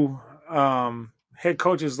through head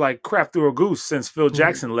coaches like crap through a goose since Phil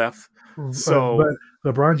Jackson left. So,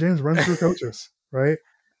 but LeBron James runs through coaches, right?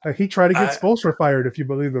 Like he tried to get Spoelstra fired, if you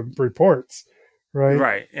believe the reports, right?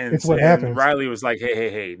 Right, and it's what happens. Riley was like,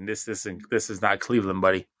 "Hey, this is not Cleveland,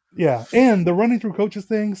 buddy." Yeah, and the running through coaches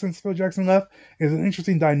thing since Phil Jackson left is an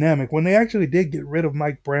interesting dynamic. When they actually did get rid of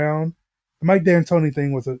Mike Brown, the Mike D'Antoni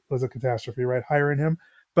thing was a catastrophe, right? Hiring him,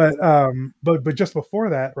 but just before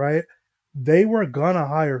that, right? They were gonna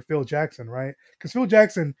hire Phil Jackson, right? Because Phil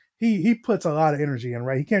Jackson, he puts a lot of energy in,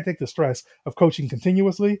 right? He can't take the stress of coaching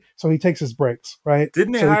continuously, so he takes his breaks, right?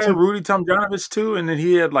 Didn't they hire Rudy Tomjanovich too? And then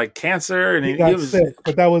he had like cancer, and he got sick.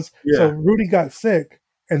 But that was so Rudy got sick,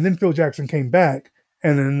 and then Phil Jackson came back,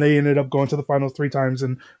 and then they ended up going to the finals 3 times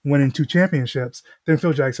and winning 2 championships. Then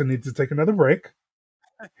Phil Jackson needs to take another break.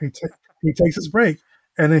 He takes his break,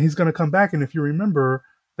 and then he's going to come back. And if you remember,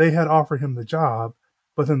 they had offered him the job.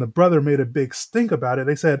 But then the brother made a big stink about it.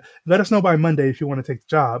 They said, let us know by Monday if you want to take the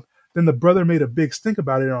job. Then the brother made a big stink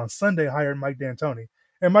about it, and on Sunday hired Mike D'Antoni.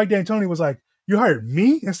 And Mike D'Antoni was like, you hired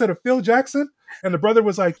me instead of Phil Jackson? And the brother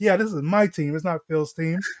was like, yeah, this is my team. It's not Phil's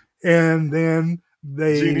team. And then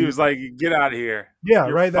Jeannie was like, get out of here. Yeah,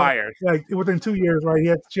 You're right? Fired. Like within 2 years,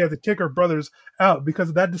 right, she had to kick her brothers out because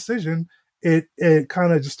of that decision. It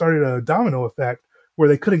kind of just started a domino effect where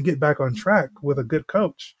they couldn't get back on track with a good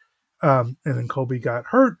coach. And then Kobe got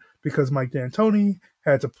hurt because Mike D'Antoni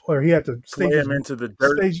had to stage him into the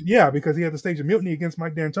dirt. Because he had to stage a mutiny against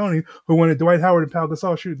Mike D'Antoni, who wanted Dwight Howard and Pau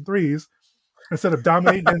Gasol shooting threes instead of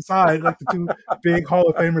dominating inside like the 2 big Hall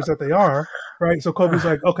of Famers that they are, right? So Kobe's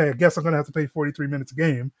like, okay, I guess I'm going to have to play 43 minutes a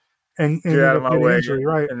game and get out of my way, injury,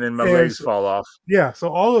 right? And then my legs fall off. Yeah, so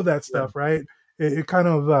all of that stuff, right? It kind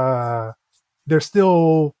of they're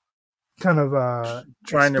still kind of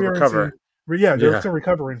trying to recover. Yeah, they're still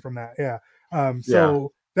recovering from that. Yeah.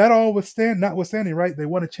 So that notwithstanding, right? They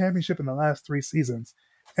won a championship in the last 3 seasons.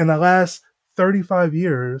 In the last 35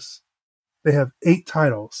 years, they have 8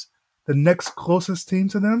 titles. The next closest team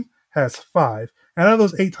to them has 5. And out of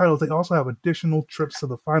those 8 titles, they also have additional trips to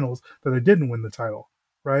the finals that they didn't win the title,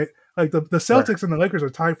 right? Like the Celtics and the Lakers are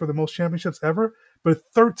tied for the most championships ever, but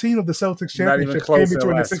 13 of the Celtics championships came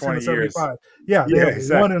between the 60 and 75. Yeah, they have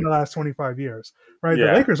won in the last 25 years, right? Yeah.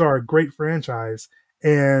 The Lakers are a great franchise,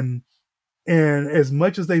 and as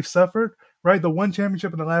much as they've suffered, right, the one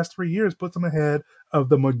championship in the last 3 years puts them ahead of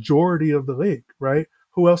the majority of the league, right?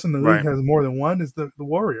 Who else in the league has more than one is the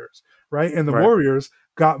Warriors, right? And the Warriors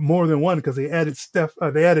got more than one because they added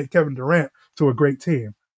Kevin Durant to a great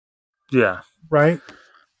team. Yeah. Right?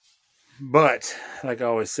 But, like I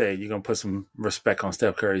always say, you're going to put some respect on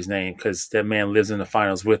Steph Curry's name because that man lives in the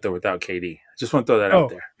finals with or without KD. Just want to throw that out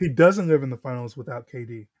there. He doesn't live in the finals without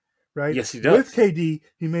KD, right? Yes, he does. With KD,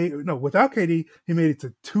 without KD, he made it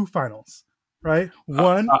to 2 finals, right?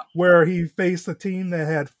 One where he faced a team that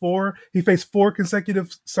had 4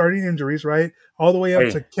 consecutive starting injuries, right? All the way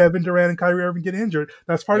up to Kevin Durant and Kyrie Irving getting injured.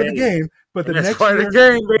 That's part of the game. But the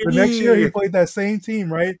next year he played that same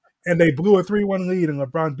team, right? And they blew a 3-1 lead, and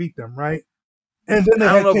LeBron beat them, right? And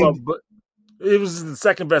then but it was the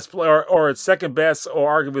second best player, or second best,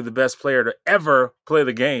 or arguably the best player to ever play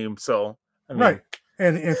the game. So, right.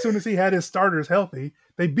 And as soon as he had his starters healthy,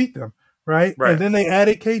 they beat them, right? And then they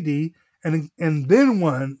added KD, and then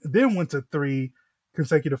went to 3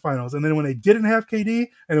 consecutive finals. And then when they didn't have KD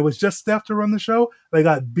and it was just Steph to run the show, they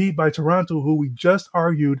got beat by Toronto, who we just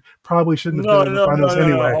argued probably shouldn't have been in the finals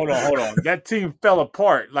anyway. Hold on. That team fell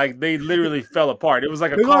apart. Like, they literally fell apart. It was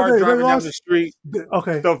like a car driving down the street.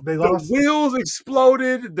 The wheels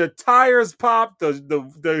exploded, the tires popped,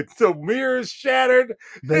 the mirrors shattered.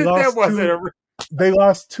 They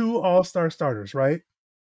lost 2 all-star starters, right?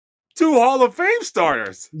 2 Hall of Fame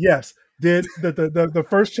starters. Yes. Did the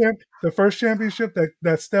first championship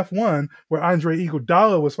that Steph won, where Andre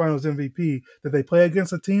Iguodala was Finals MVP, did they play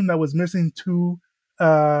against a team that was missing 2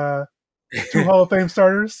 Hall of Fame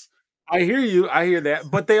starters? I hear you. I hear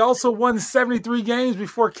that. But they also won 73 games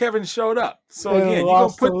before Kevin showed up. So again,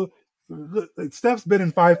 Steph's been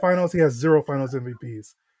in 5 finals. He has 0 Finals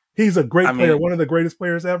MVPs. He's a great player, one of the greatest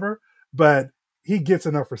players ever, but he gets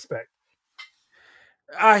enough respect.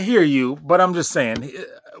 I hear you, but I'm just saying.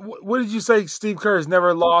 What did you say? Steve Kerr has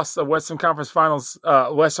never lost a Western Conference Finals,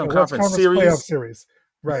 Western Conference playoff series,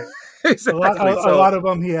 right? Exactly. A lot of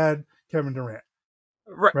them he had Kevin Durant,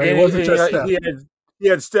 right? It wasn't just Steph. He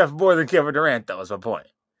had Steph more than Kevin Durant. That was my point.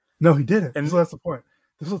 No, he didn't. And so that's the point.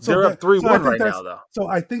 They're up 3-1 right now, though. So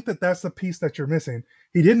I think that's the piece that you're missing.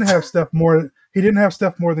 He didn't have Steph more. He didn't have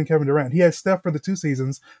Steph more than Kevin Durant. He had Steph for the 2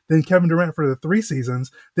 seasons, then Kevin Durant for the 3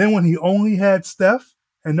 seasons. Then when he only had Steph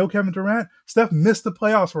and no Kevin Durant, Steph missed the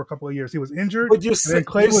playoffs for a couple of years. He was injured, and then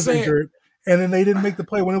Klay was injured, and then they didn't make the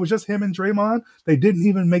play. When it was just him and Draymond, they didn't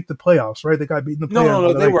even make the playoffs, right? They got beaten in the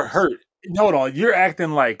playoffs. No, they were hurt. Hold on, you're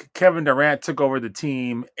acting like Kevin Durant took over the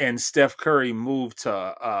team and Steph Curry moved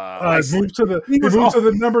to Iceland. He moved to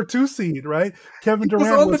the number 2 seed, right? Kevin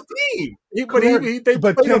Durant was on the team,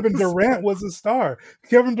 but Kevin Durant was a star.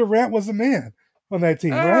 Kevin Durant was a man on that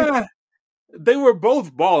team, right? They were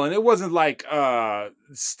both balling. It wasn't like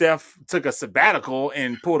Steph took a sabbatical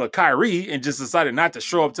and pulled a Kyrie and just decided not to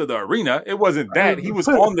show up to the arena. It wasn't that. He was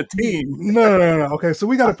on the team. No. Okay, so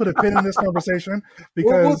we got to put a pin in this conversation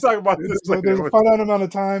because we'll talk about this. There's a finite amount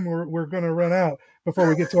of time we're going to run out before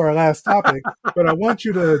we get to our last topic. But I want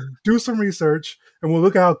you to do some research and we'll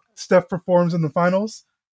look at how Steph performs in the finals.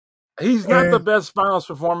 He's not the best finals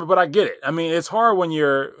performer, but I get it. I mean, it's hard when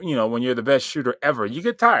you're the best shooter ever. You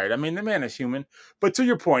get tired. I mean, the man is human. But to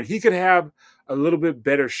your point, he could have a little bit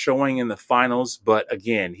better showing in the finals. But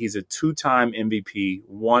again, he's a 2-time MVP.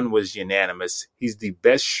 One was unanimous. He's the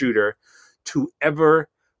best shooter to ever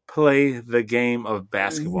play the game of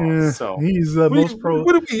basketball. Yeah, so he's the most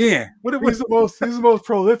What are we in? He's the most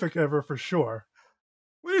prolific ever for sure.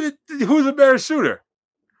 Who's a better shooter?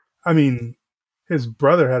 I mean, his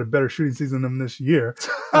brother had a better shooting season than him this year.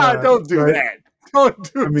 Don't do that. Don't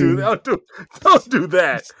do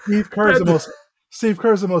that. Steve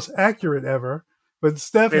Kerr's the most accurate ever, but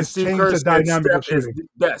Steph has changed the dynamic of shooting.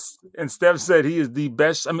 Best. And Steph said he is the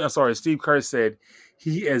best. Steve Kerr said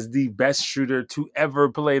he is the best shooter to ever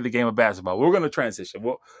play the game of basketball. We're going to transition.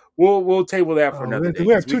 We'll table that for another day.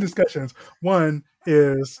 We have two discussions. One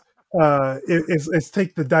is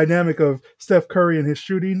take the dynamic of Steph Curry and his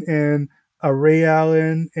shooting and a Ray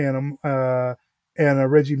Allen and a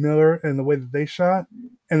Reggie Miller and the way that they shot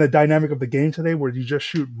and the dynamic of the game today where you just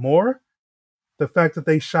shoot more. The fact that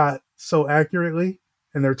they shot so accurately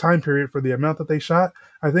in their time period for the amount that they shot,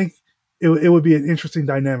 I think it would be an interesting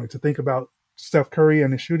dynamic to think about Steph Curry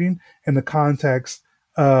and his shooting in the context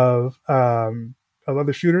of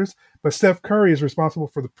other shooters. But Steph Curry is responsible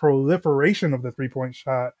for the proliferation of the 3-point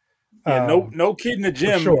shot. Yeah, no kid in the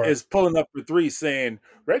gym is pulling up for 3 saying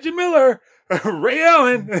Reggie Miller, Ray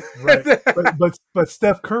Allen. Right. but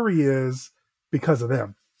Steph Curry is because of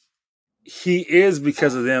them. He is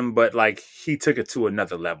because of them, but like he took it to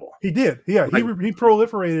another level. He did. Yeah, he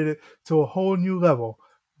proliferated it to a whole new level.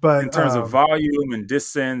 But in terms of volume and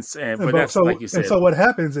distance, that's like you said. And so what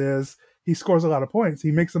happens is he scores a lot of points.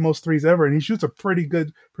 He makes the most threes ever, and he shoots a pretty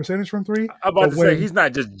good percentage from 3. I'm about to say he's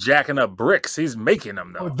not just jacking up bricks; he's making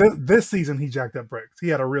them though. This season, he jacked up bricks. He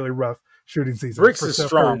had a really rough shooting season. Bricks is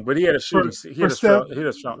strong, but he had a shooting. He had a strong.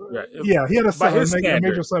 Yeah, he had a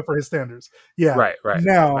major sub for his standards. Yeah, right.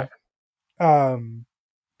 Now,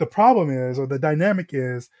 the problem is, or the dynamic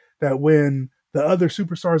is, that when the other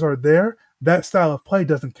superstars are there, that style of play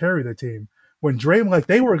doesn't carry the team. When Draymond,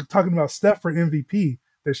 they were talking about Steph for MVP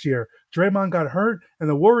this year, Draymond got hurt, and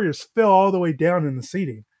the Warriors fell all the way down in the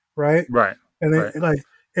seeding, right? Right. And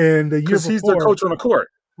and the year before, he's the coach on the court,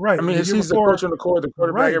 right? I mean, he's the coach on the court, the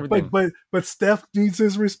quarterback, right. Everything. But Steph needs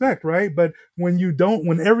his respect, right? But when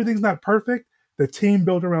everything's not perfect, the team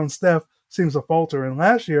built around Steph seems to falter. And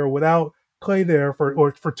last year, without Clay there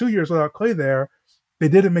for 2 years without Clay there, they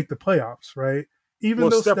didn't make the playoffs, right? Even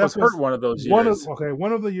though Steph was hurt one of those years.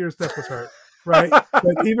 One of the years Steph was hurt, right?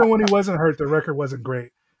 But even when he wasn't hurt, the record wasn't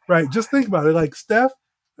great, right? Just think about it. Like Steph,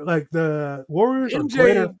 the Warriors are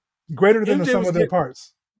greater than the sum of their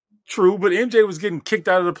parts. True, but MJ was getting kicked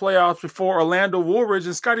out of the playoffs before Orlando Woolridge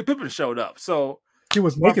and Scottie Pippen showed up. So he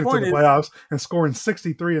was making it to the playoffs and scoring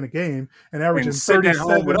 63 in a game and averaging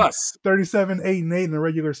 37, 8 and 8 in the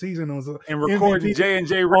regular season. And recording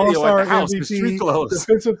J&J radio at the house with street clothes.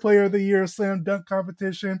 Defensive Player of the Year, slam dunk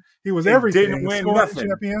competition. He was everything. Didn't win nothing.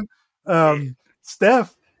 Champion.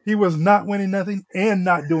 Steph, he was not winning nothing and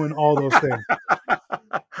not doing all those things.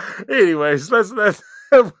 Anyways, let's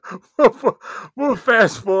we'll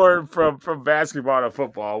fast forward from basketball to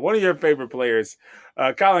football. One of your favorite players,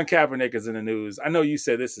 Colin Kaepernick, is in the news. I know you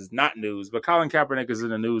said this is not news, but Colin Kaepernick is in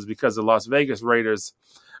the news because the Las Vegas Raiders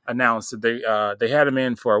announced that they had him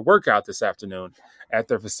in for a workout this afternoon at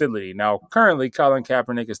their facility. Now, currently, Colin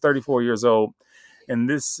Kaepernick is 34 years old, and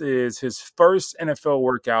this is his first NFL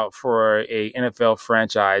workout for a NFL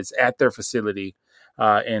franchise at their facility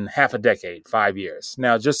in half a decade, 5 years.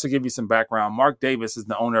 Now, just to give you some background, Mark Davis is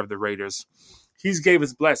the owner of the Raiders. He's gave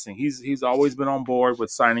his blessing. He's always been on board with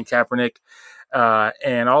signing Kaepernick.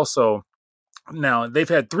 And also, now they've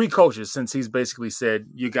had 3 coaches since he's basically said,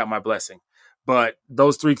 you got my blessing. But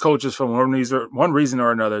those 3 coaches, from one reason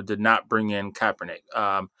or another, did not bring in Kaepernick.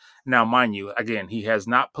 Now, mind you, again, he has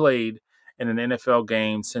not played in an NFL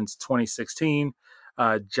game since 2016.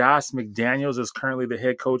 Josh McDaniels is currently the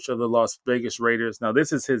head coach of the Las Vegas Raiders. Now,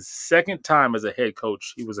 this is his second time as a head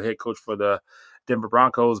coach. He was a head coach for the Denver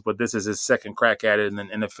Broncos, but this is his second crack at it in the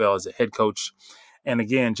NFL as a head coach. And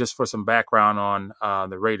again, just for some background on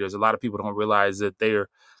the Raiders, a lot of people don't realize that they're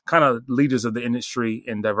kind of leaders of the industry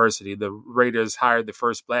in diversity. The Raiders hired the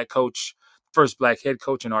first black head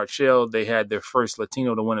coach in Art Shell. They had their first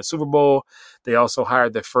Latino to win a Super Bowl. They also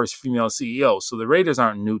hired their first female CEO. So the Raiders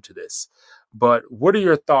aren't new to this. But what are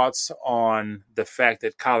your thoughts on the fact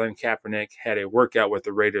that Colin Kaepernick had a workout with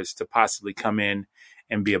the Raiders to possibly come in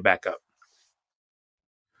and be a backup?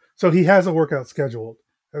 So he has a workout scheduled.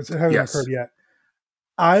 It hasn't occurred yet.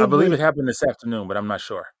 I believe it happened this afternoon, but I'm not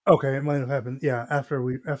sure. Okay, it might have happened. Yeah, after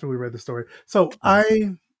we read the story. So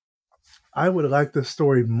I would like this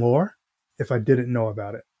story more if I didn't know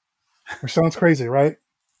about it. Which sounds crazy, right?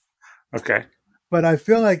 Okay. But I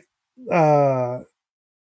feel like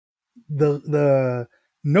the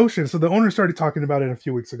notion. So the owner started talking about it a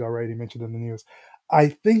few weeks ago, right? He mentioned it in the news. I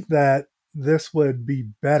think that this would be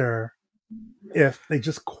better if they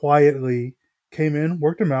just quietly came in,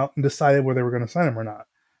 worked him out, and decided whether they were going to sign him or not,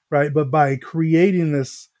 right? But by creating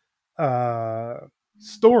this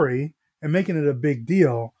story and making it a big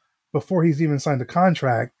deal before he's even signed a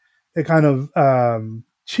contract, it kind of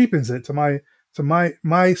cheapens it. To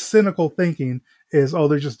my cynical thinking is, oh,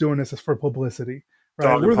 they're just doing this for publicity, right?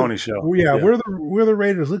 Dog and pony show. Yeah, we're the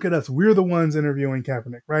Raiders. Look at us. We're the ones interviewing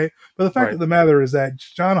Kaepernick, right? But the fact of the matter is that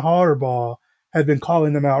John Harbaugh had been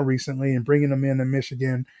calling them out recently and bringing them in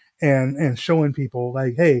Michigan and showing people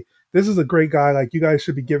like, hey, this is a great guy. Like, you guys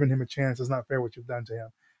should be giving him a chance. It's not fair what you've done to him.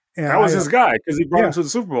 And that was his guy because he brought him to the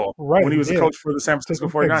Super Bowl when he was a coach for the San Francisco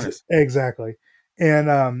 49ers. Exactly.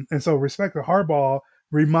 And so respect to Harbaugh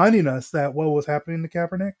reminding us that what was happening to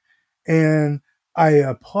Kaepernick. And I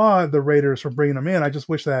applaud the Raiders for bringing him in. I just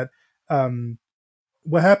wish that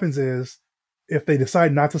what happens is if they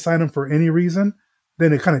decide not to sign him for any reason,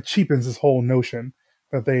 then it kind of cheapens this whole notion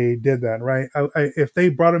that they did that, right? If they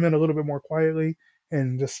brought him in a little bit more quietly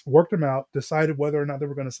and just worked him out, decided whether or not they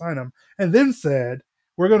were going to sign him, and then said,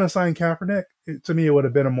 we're going to sign Kaepernick, to me, it would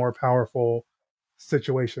have been a more powerful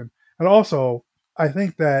situation. And also, I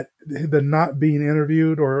think that the not being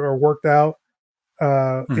interviewed or worked out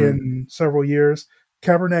in several years,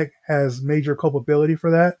 Kaepernick has major culpability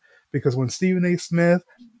for that, because when Stephen A. Smith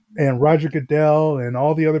and Roger Goodell and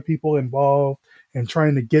all the other people involved in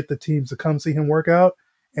trying to get the teams to come see him work out,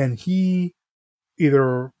 and he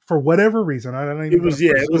either for whatever reason, I don't even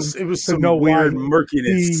it was some weird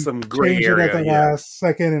murkiness, some gray area at the last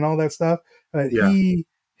second and all that stuff.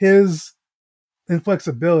 His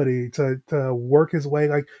inflexibility to work his way,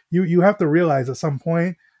 like you have to realize at some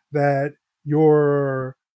point that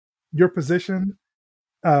your position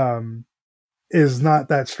is not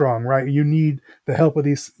that strong, right? You need the help of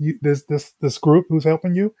this group who's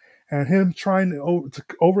helping you, and him trying to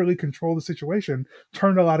overly control the situation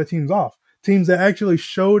turned a lot of teams off. Teams that actually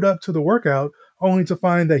showed up to the workout only to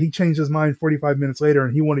find that he changed his mind 45 minutes later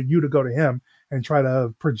and he wanted you to go to him and try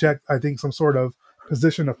to project, I think, some sort of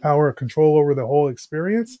position of power or control over the whole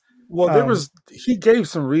experience. Well, he gave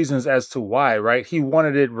some reasons as to why, right? He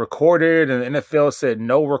wanted it recorded, and the NFL said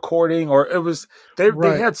no recording, or it was they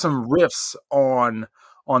had some riffs on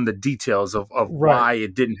the details of why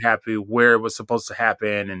it didn't happen, where it was supposed to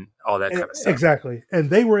happen, and all that kind of stuff. Exactly, and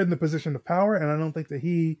they were in the position of power, and I don't think that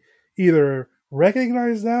he either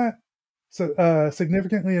recognized that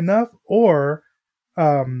significantly enough, or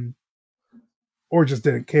just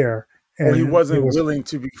didn't care. And he wasn't willing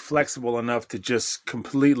to be flexible enough to just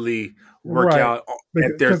completely work out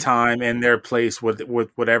at their time and their place with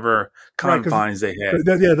whatever confines they had.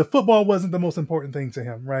 The football wasn't the most important thing to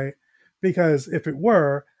him, right? Because if it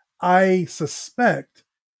were, I suspect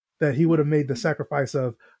that he would have made the sacrifice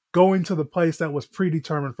of going to the place that was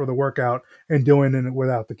predetermined for the workout and doing it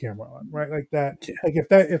without the camera on, right? Like that. Yeah. Like if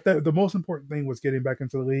that the most important thing was getting back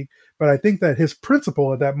into the league, but I think that his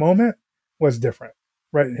principle at that moment was different.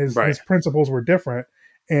 Right. His principles were different.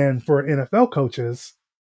 And for NFL coaches,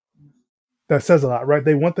 that says a lot, right?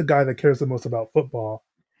 They want the guy that cares the most about football.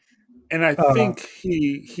 And I think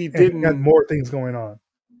he didn't. He had more things going on.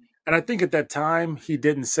 And I think at that time, he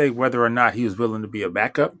didn't say whether or not he was willing to be a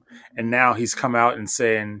backup. And now he's come out and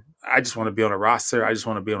saying, I just want to be on a roster. I just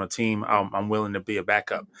want to be on a team. I'm willing to be a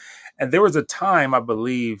backup. And there was a time, I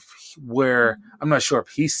believe, where I'm not sure if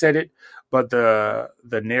he said it, but the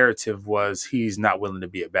narrative was he's not willing to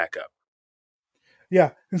be a backup.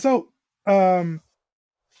 Yeah. And so I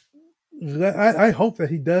hope that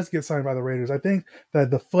he does get signed by the Raiders. I think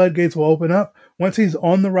that the floodgates will open up once he's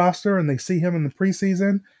on the roster and they see him in the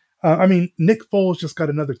preseason. Nick Foles just got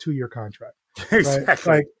another 2-year contract.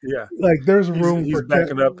 Exactly. Right? Like there's room he's for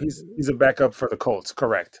backing up. He's a backup for the Colts.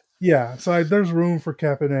 Correct. Yeah. So there's room for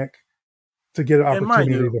Kaepernick to get an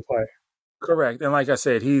opportunity to play. Correct. And like I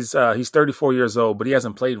said, he's 34 years old, but he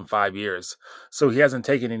hasn't played in 5 years. So he hasn't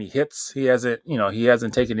taken any hits. He hasn't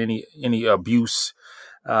taken any abuse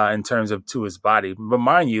in terms of to his body. But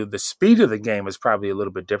mind you, the speed of the game is probably a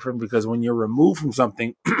little bit different because when you're removed from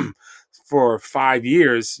something for 5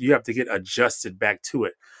 years, you have to get adjusted back to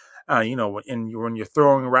it. When you're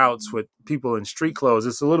throwing routes with people in street clothes,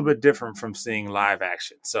 it's a little bit different from seeing live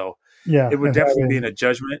action. So it would definitely be an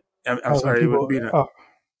adjustment. I'm sorry, it would be go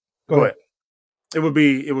ahead. It would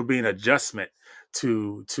be an adjustment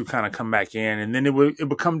to kind of come back in, and then it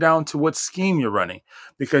would come down to what scheme you're running,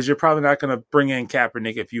 because you're probably not going to bring in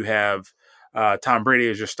Kaepernick if you have Tom Brady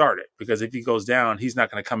as your starter, because if he goes down, he's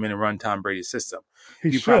not going to come in and run Tom Brady's system.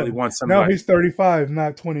 He probably wants somebody. Now he's 35,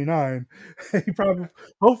 not 29.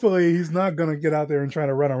 Hopefully, he's not going to get out there and try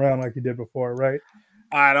to run around like he did before, right?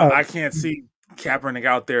 I can't see Kaepernick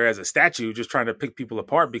out there as a statue just trying to pick people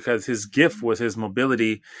apart, because his gift was his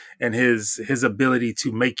mobility and his ability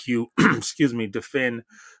to make you defend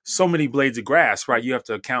so many blades of grass, right? You have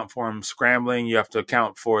to account for him scrambling, you have to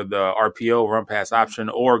account for the RPO, run pass option,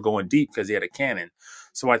 or going deep because he had a cannon.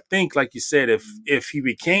 So I think, like you said, if he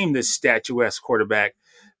became this statuesque quarterback,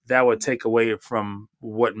 that would take away from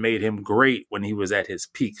what made him great when he was at his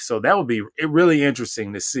peak. So that would be really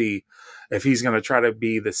interesting to see if he's going to try to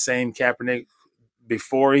be the same Kaepernick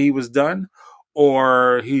before he was done,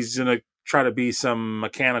 or he's going to try to be some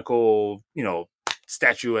mechanical,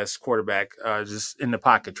 statuesque quarterback, just in the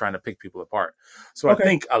pocket trying to pick people apart. So I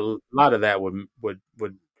think a lot of that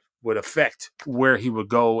would affect where he would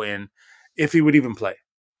go and if he would even play.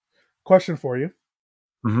 Question for you.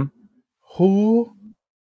 Mm-hmm. Who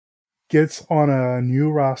gets on a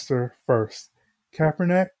new roster first,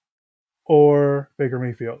 Kaepernick or Baker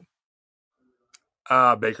Mayfield?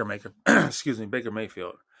 Baker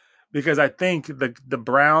Mayfield. Because I think the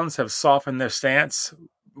Browns have softened their stance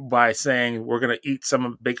by saying we're going to eat some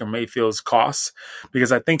of Baker Mayfield's costs,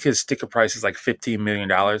 because I think his sticker price is like $15 million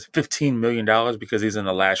because he's in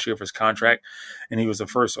the last year of his contract and he was the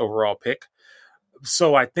first overall pick.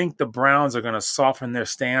 So I think the Browns are going to soften their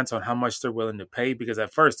stance on how much they're willing to pay, because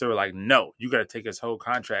at first they were like, no, you got to take his whole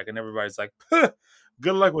contract. And everybody's like,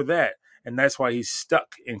 good luck with that. And that's why he's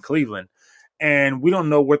stuck in Cleveland. And we don't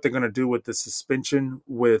know what they're going to do with the suspension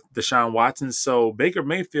with Deshaun Watson. So Baker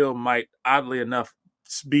Mayfield might, oddly enough,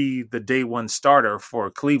 be the day one starter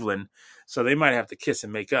for Cleveland. So they might have to kiss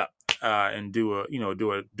and make up and do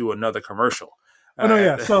another commercial.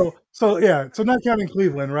 So not counting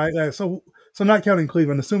Cleveland, right? So not counting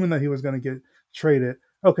Cleveland, assuming that he was going to get traded.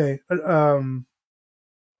 Okay.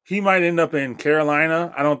 He might end up in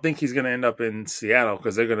Carolina. I don't think he's going to end up in Seattle,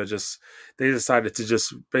 because they decided to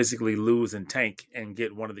just basically lose and tank and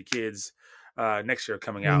get one of the kids next year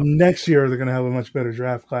coming out. Next year, they're going to have a much better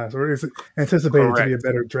draft class, or is it anticipated to be a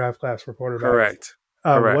better draft class for quarterbacks? Correct.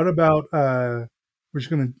 What about, we're just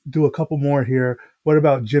going to do a couple more here. What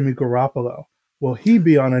about Jimmy Garoppolo? Will he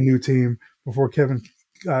be on a new team before Colin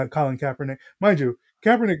Kaepernick? Mind you,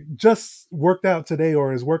 Kaepernick just worked out today,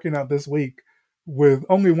 or is working out this week, with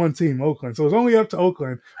only one team, Oakland. So it's only up to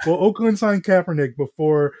Oakland. Will Oakland sign Kaepernick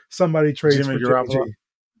before somebody trades Jimmy Garoppolo? Jimmy G?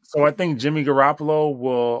 So I think Jimmy Garoppolo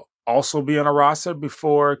will also be on a roster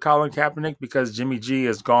before Colin Kaepernick, because Jimmy G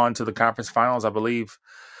has gone to the conference finals, I believe,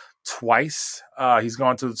 twice. He's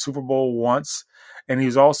gone to the Super Bowl once. And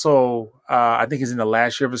he's also, I think he's in the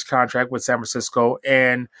last year of his contract with San Francisco.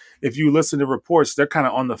 And if you listen to reports, they're kind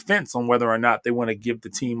of on the fence on whether or not they want to give the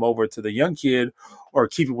team over to the young kid or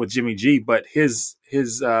keep it with Jimmy G. But his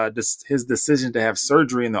decision to have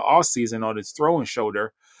surgery in the offseason on his throwing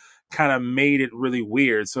shoulder kind of made it really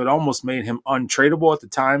weird. So it almost made him untradeable at the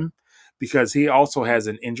time, because he also has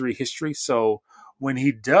an injury history. So when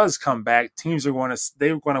he does come back, teams are going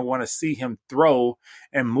to want to see him throw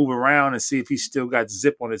and move around and see if he's still got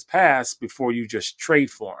zip on his pass before you just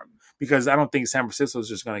trade for him. Because I don't think San Francisco is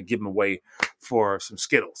just going to give him away for some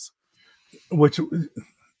Skittles.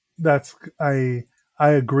 I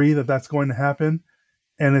agree that that's going to happen,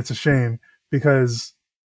 and it's a shame, because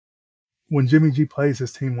when Jimmy G plays,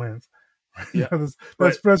 his team wins. Yeah, that's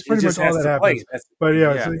pretty much all that happens. But he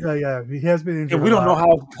has been injured. And we don't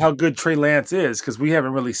know how good Trey Lance is, because we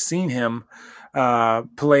haven't really seen him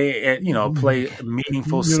play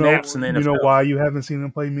meaningful snaps in the NFL. You know why you haven't seen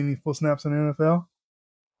him play meaningful snaps in the NFL?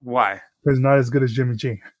 Why? Because he's not as good as Jimmy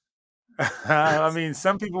G. I mean,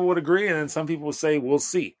 some people would agree, and then some people would say, we'll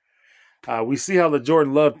see. We see how the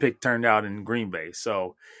Jordan Love pick turned out in Green Bay.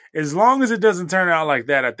 So as long as it doesn't turn out like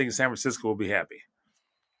that, I think San Francisco will be happy.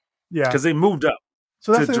 Yeah. Because they moved up.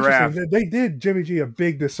 So that's interesting. They did Jimmy G a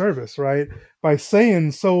big disservice, right? By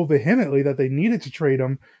saying so vehemently that they needed to trade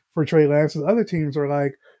him for Trey Lance. The other teams are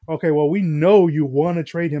like, okay, well, we know you want to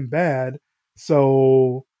trade him bad,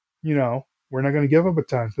 so we're not going to give up a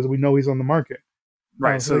ton because we know he's on the market.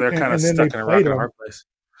 Right. So they're kind of stuck in a rock and a hard place.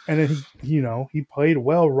 And then he played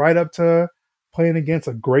well right up to playing against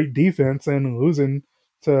a great defense and losing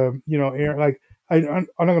to Aaron. Like I'm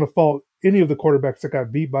not going to fault any of the quarterbacks that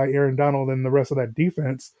got beat by Aaron Donald and the rest of that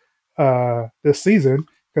defense this season,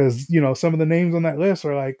 because some of the names on that list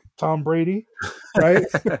are like Tom Brady, right?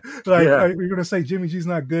 You're going to say Jimmy G's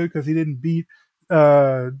not good because he didn't beat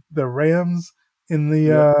the Rams in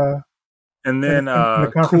the. And then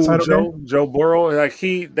cool Joe Burrow, like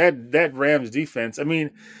that Rams defense. I mean,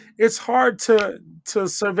 it's hard to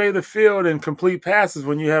survey the field and complete passes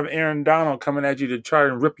when you have Aaron Donald coming at you to try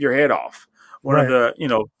and rip your head off. One of the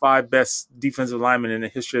 5 best defensive linemen in the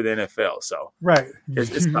history of the NFL. So right,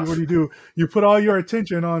 it's what do you do? You put all your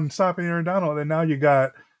attention on stopping Aaron Donald, and now you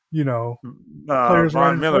got players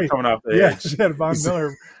Von Miller coming off the edge. You had Von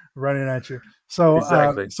Miller running at you. So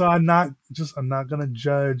exactly. So I'm not going to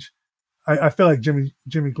judge. I feel like Jimmy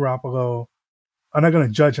Garoppolo, I'm not going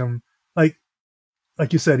to judge him. Like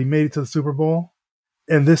you said, he made it to the Super Bowl,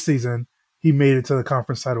 and this season he made it to the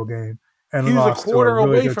conference title game. And he was a quarter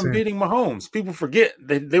away from beating Mahomes. People forget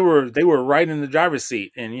they were right in the driver's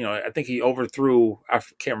seat, and I think he overthrew. I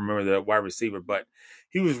can't remember the wide receiver, but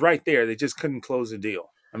he was right there. They just couldn't close the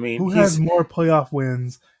deal. I mean, who has more playoff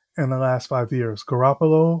wins in the last 5 years,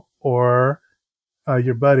 Garoppolo or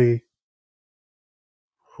your buddy?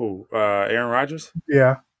 Who? Aaron Rodgers?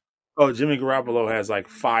 Yeah. Oh, Jimmy Garoppolo has like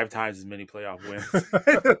 5 times as many playoff wins.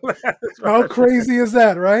 How crazy is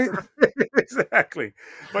that, right? Exactly.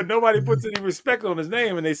 But nobody puts any respect on his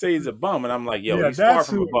name, and they say he's a bum. And I'm like, he's far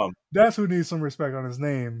from a bum. That's who needs some respect on his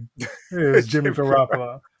name is Jimmy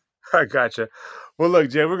Garoppolo. I gotcha. Well, look,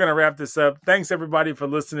 Jay, we're going to wrap this up. Thanks, everybody, for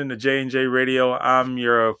listening to J&J Radio. I'm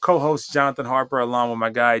your co-host, Jonathan Harper, along with my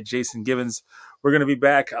guy, Jason Givens. We're going to be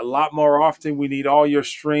back a lot more often. We need all your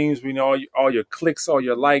streams. We need all your clicks, all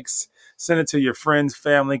your likes. Send it to your friends,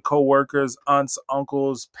 family, coworkers, aunts,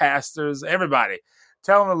 uncles, pastors, everybody.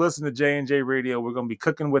 Tell them to listen to J&J Radio. We're going to be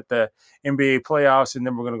cooking with the NBA playoffs, and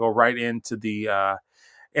then we're going to go right into the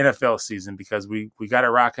NFL season because we got it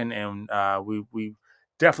rocking, and we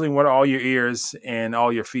definitely want all your ears and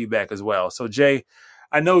all your feedback as well. So, Jay,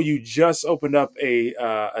 I know you just opened up a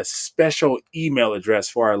special email address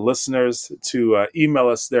for our listeners to email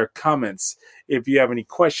us their comments. If you have any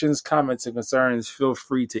questions, comments, and concerns, feel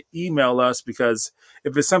free to email us, because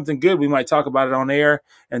if it's something good, we might talk about it on air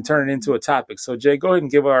and turn it into a topic. So, Jay, go ahead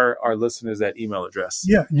and give our listeners that email address.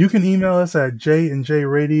 Yeah, you can email us at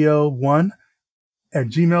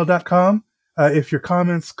jandjradio1@gmail.com. If your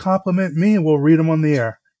comments compliment me, we'll read them on the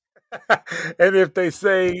air. And if they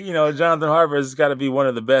say, Jonathan Harper has got to be one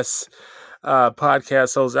of the best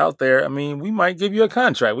podcast hosts out there, I mean, we might give you a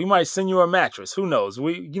contract. We might send you a mattress. Who knows?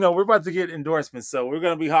 We're about to get endorsements, so we're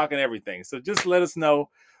going to be hawking everything. So just let us know.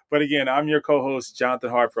 But again, I'm your co-host,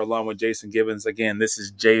 Jonathan Harper, along with Jason Givens. Again, this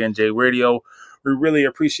is J&J Radio. We really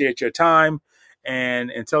appreciate your time.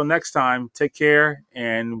 And until next time, take care,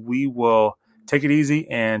 and we will take it easy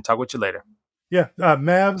and talk with you later. Yeah,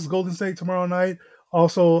 Mavs, Golden State tomorrow night.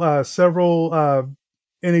 Also, several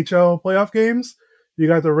NHL playoff games. You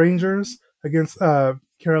got the Rangers against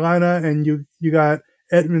Carolina, and you got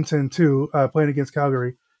Edmonton, too, playing against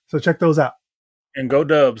Calgary. So check those out. And go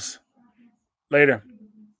Dubs. Later.